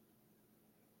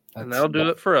 And that'll do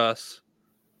it for us.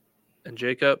 And,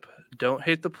 Jacob, don't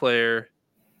hate the player,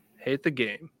 hate the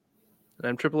game. And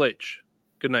I'm Triple H.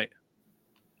 Good night.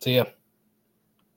 See ya.